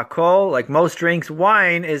are shehakol. Like most drinks,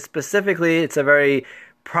 wine is specifically, it's a very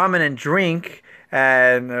prominent drink,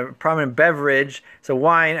 and a prominent beverage. So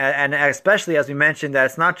wine, and especially as we mentioned, that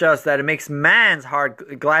it's not just that it makes man's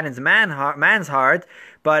heart, gladdens man's heart,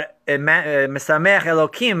 but Mesamech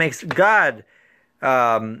Elokim makes God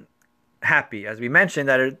happy. As we mentioned,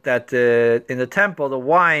 that in the temple, the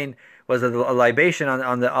wine was a libation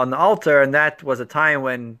on the altar, and that was a time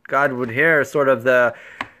when God would hear sort of the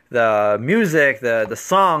music, the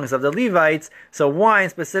songs of the Levites. So wine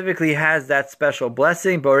specifically has that special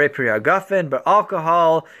blessing, Borei Pri Hagafen, but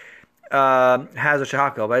alcohol has a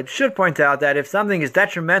shahakal. But I should point out that if something is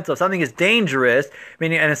detrimental, if something is dangerous,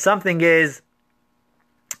 meaning, and if something is,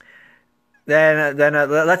 then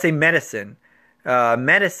let's say medicine.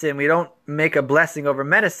 Medicine, we don't make a blessing over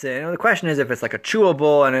medicine. The question is if it's like a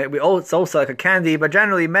chewable, and it's also like a candy, but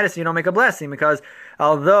generally medicine you don't make a blessing, because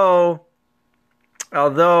although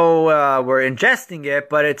we're ingesting it,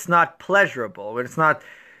 but it's not pleasurable. It's not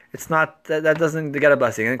that doesn't get a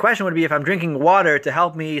blessing. And the question would be, if I'm drinking water to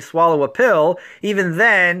help me swallow a pill, even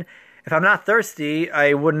then, if I'm not thirsty,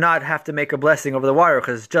 I would not have to make a blessing over the water,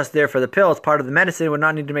 because it's just there for the pill. It's part of the medicine. I would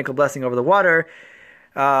not need to make a blessing over the water.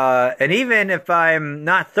 And even if I'm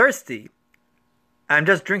not thirsty, I'm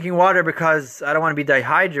just drinking water because I don't want to be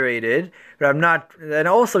dehydrated, but I'm not, then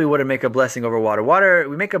also we wouldn't make a blessing over water.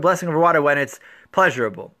 We make a blessing over water when it's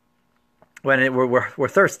pleasurable, when we're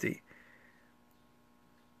thirsty.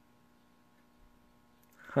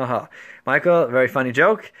 Haha. Michael, very funny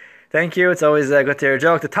joke. Thank you. It's always good to hear a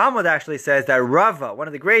joke. The Talmud actually says that Rava, one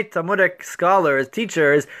of the great Talmudic scholars,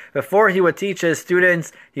 teachers, before he would teach his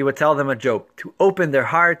students, he would tell them a joke to open their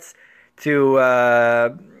hearts, to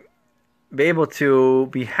be able to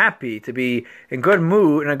be happy, to be in a good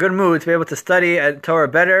mood, to be able to study Torah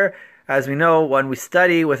better. As we know, when we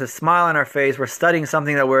study with a smile on our face, we're studying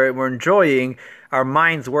something that we're enjoying. Our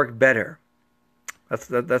minds work better. That's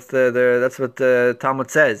what the Talmud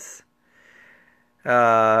says.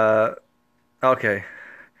 Okay.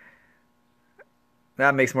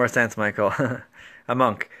 That makes more sense, Michael. A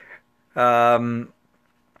monk.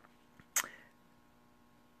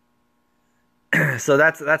 So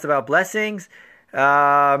that's about blessings.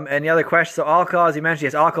 And the other question, so alcohol, as you mentioned,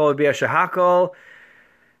 yes, alcohol would be a shahakol.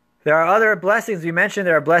 There are other blessings we mentioned.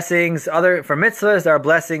 There are blessings for mitzvahs. There are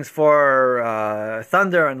blessings for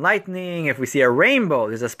thunder and lightning. If we see a rainbow,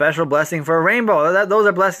 there's a special blessing for a rainbow. Those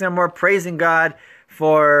are blessings that are more praising God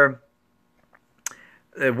for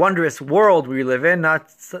the wondrous world we live in,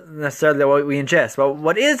 not necessarily what we ingest. But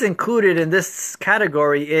what is included in this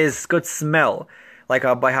category is good smell. Like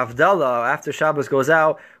by Havdalah, after Shabbos goes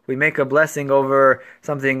out, we make a blessing over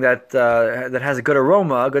something that has a good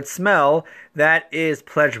aroma, a good smell, that is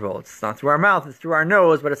pleasurable. It's not through our mouth, it's through our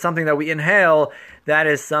nose, but it's something that we inhale. That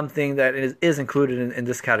is something that is included in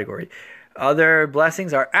this category. Other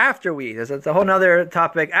blessings are after we eat. That's a whole other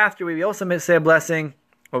topic. After we also say a blessing,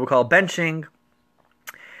 what we call benching.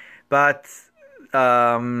 But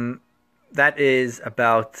that is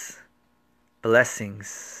about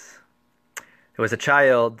blessings. There was a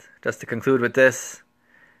child, just to conclude with this,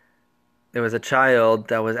 there was a child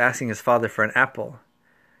that was asking his father for an apple.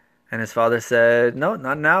 And his father said, no,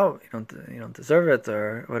 not now. You don't deserve it,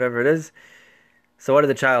 or whatever it is. So what did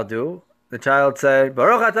the child do? The child said,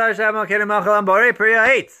 Baruch atah Hashem Elokeinu melech haolam borei pri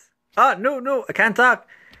ha'etz. No, I can't talk.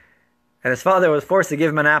 And his father was forced to give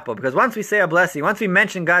him an apple, because once we say a blessing, once we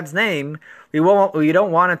mention God's name, we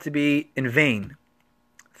don't want it to be in vain.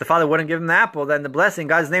 If the father wouldn't give him the apple, then the blessing,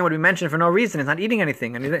 God's name, would be mentioned for no reason. He's not eating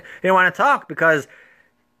anything, and he didn't want to talk because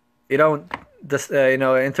you don't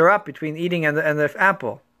interrupt between eating and the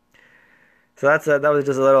apple. So that was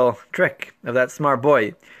just a little trick of that smart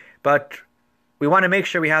boy. But we want to make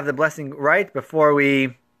sure we have the blessing right before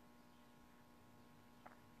we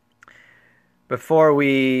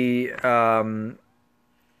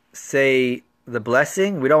say the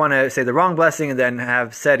blessing. We don't want to say the wrong blessing and then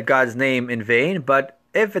have said God's name in vain. But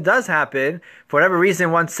if it does happen, for whatever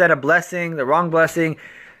reason, one said a blessing, the wrong blessing,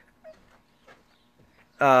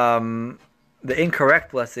 the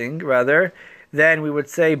incorrect blessing, rather, then we would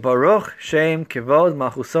say Baruch Shem Kivod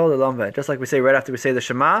Malchuso L'Olam V'ed. Just like we say right after we say the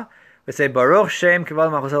Shema, we say Baruch Shem Kivod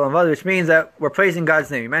Malchuso L'Olam V'ed, which means that we're praising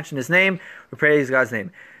God's name. You mentioned His name, we praise God's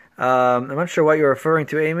name. I'm not sure what you're referring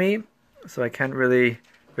to, Amy, so I can't really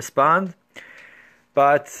respond.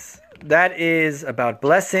 But that is about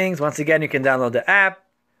blessings. Once again, you can download the app.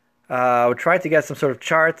 We tried to get some sort of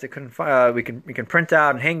charts that we can print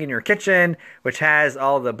out and hang in your kitchen, which has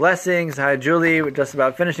all the blessings. Hi, Julie. We're just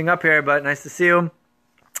about finishing up here, but nice to see you.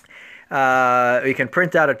 You can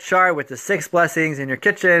print out a chart with the 6 blessings in your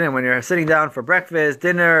kitchen, and when you're sitting down for breakfast,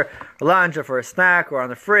 dinner, or lunch, or for a snack, or on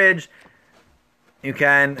the fridge, you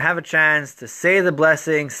can have a chance to say the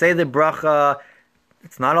blessing, say the bracha,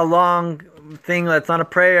 It's not a long thing. It's not a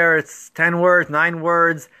prayer. It's 10 words, 9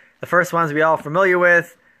 words. The first ones we all familiar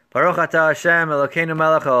with. Baruch atah Hashem Elokeinu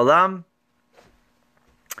melech haolam.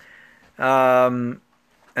 And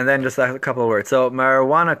then just a couple of words. So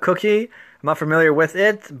marijuana cookie, I'm not familiar with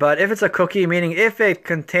it, but if it's a cookie, meaning if it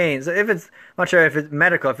contains, if it's, I'm not sure if it's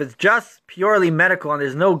medical, if it's just purely medical and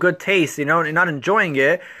there's no good taste, you're not enjoying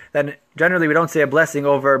it, then generally we don't say a blessing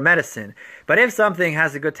over medicine. But if something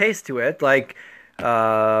has a good taste to it, like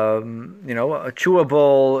a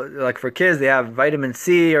chewable, like for kids, they have vitamin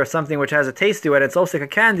C or something which has a taste to it, it's also like a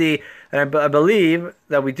candy, and I believe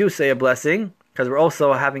that we do say a blessing, because we're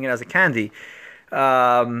also having it as a candy.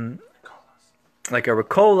 Like a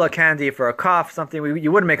Ricola candy for a cough, something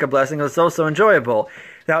you would make a blessing, it's also enjoyable.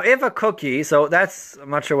 Now, if a cookie, so that's, I'm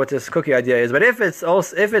not sure what this cookie idea is, but if it's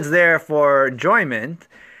there for enjoyment,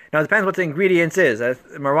 now it depends what the ingredients is.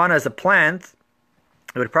 Marijuana is a plant.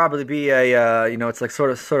 It would probably be a, it's like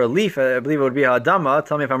sort of leaf. I believe it would be a adama.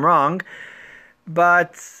 Tell me if I'm wrong.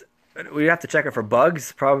 But we have to check it for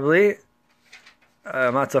bugs, probably.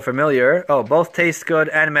 I'm not so familiar. Oh, both taste good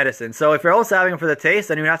and medicine. So if you're also having it for the taste,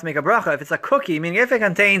 then you have to make a bracha. If it's a cookie, meaning if it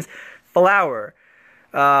contains flour,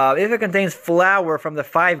 from the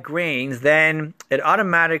 5 grains, then it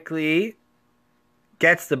automatically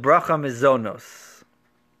gets the bracha mizonos.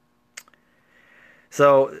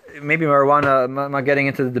 So maybe marijuana, I'm not getting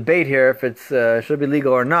into the debate here if it's should be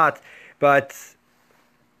legal or not, but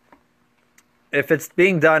if it's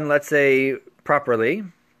being done, let's say, properly,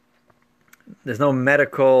 there's no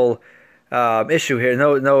medical issue here,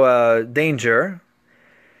 no danger.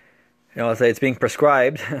 Let's say it's being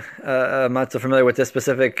prescribed. I'm not so familiar with this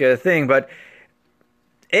specific thing, but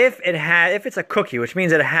if it's a cookie, which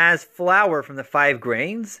means it has flour from the 5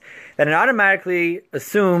 grains, then it automatically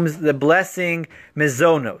assumes the blessing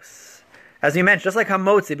mizonos. As we mentioned, just like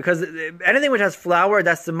hamotzi, because anything which has flour,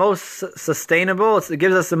 that's the most sustainable. It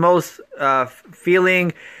gives us the most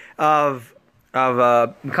feeling of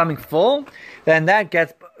becoming full, then that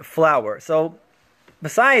gets flour. So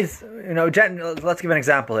besides, let's give an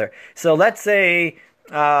example here. So let's say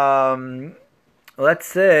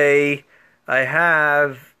I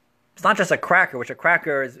have, it's not just a cracker, which a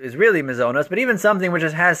cracker is really mizonos, but even something which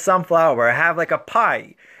has some flour. I have like a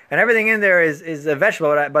pie, and everything in there is a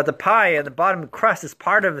vegetable, but the pie and the bottom crust is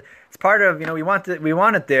part of we want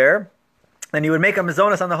it there, and you would make a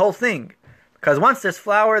mizonos on the whole thing, because once there's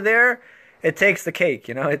flour there, it takes the cake,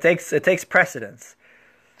 it takes precedence.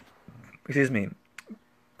 Excuse me.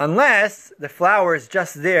 Unless the flour is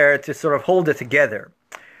just there to sort of hold it together.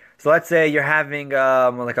 So let's say you're having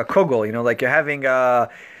like a kugel, like you're having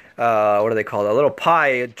what do they call it? A little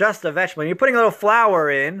pie, just a vegetable. And you're putting a little flour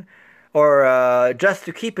in, or just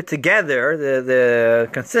to keep it together, the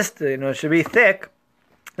consistent, it should be thick.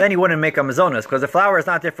 Then you wouldn't make a mizonos, because the flour is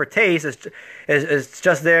not there for taste. It's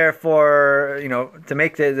just there for, to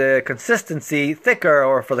make the consistency thicker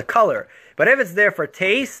or for the color. But if it's there for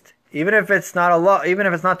taste, even if it's not a lot, even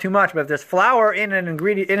if it's not too much, but if there's flour in an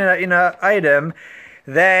ingredient, in an item,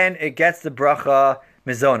 then it gets the bracha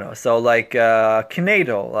mizonos. So like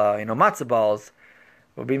knedel, matzah balls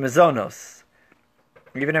will be mizonos.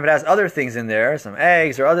 Even if it has other things in there, some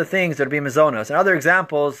eggs or other things, it'll be mizonos. And other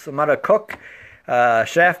examples, I'm not a cook,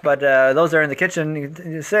 chef, but those are in the kitchen.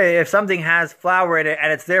 You say if something has flour in it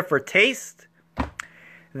and it's there for taste,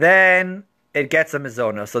 then it gets a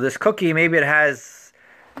mizonos. So this cookie, maybe it has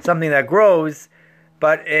something that grows,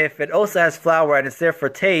 but if it also has flour and it's there for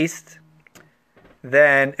taste,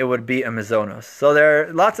 then it would be a mizonos. So there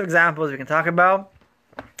are lots of examples we can talk about.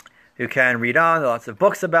 You can read on. There are lots of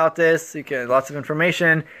books about this. Lots of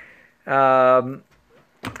information. I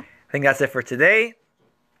think that's it for today.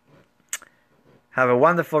 Have a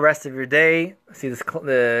wonderful rest of your day. See,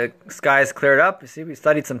 the sky is cleared up. You see, we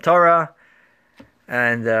studied some Torah,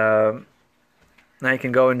 and now you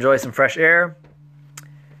can go enjoy some fresh air.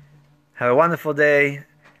 Have a wonderful day,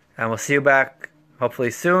 and we'll see you back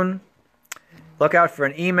hopefully soon. Look out for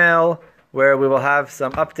an email where we will have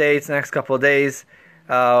some updates the next couple of days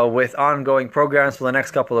with ongoing programs for the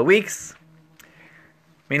next couple of weeks.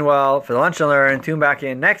 Meanwhile, for the Lunch and Learn, tune back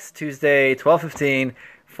in next Tuesday, 12:15,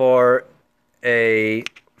 for a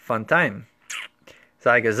fun time.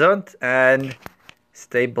 Sei gesund and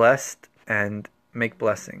stay blessed and make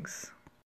blessings.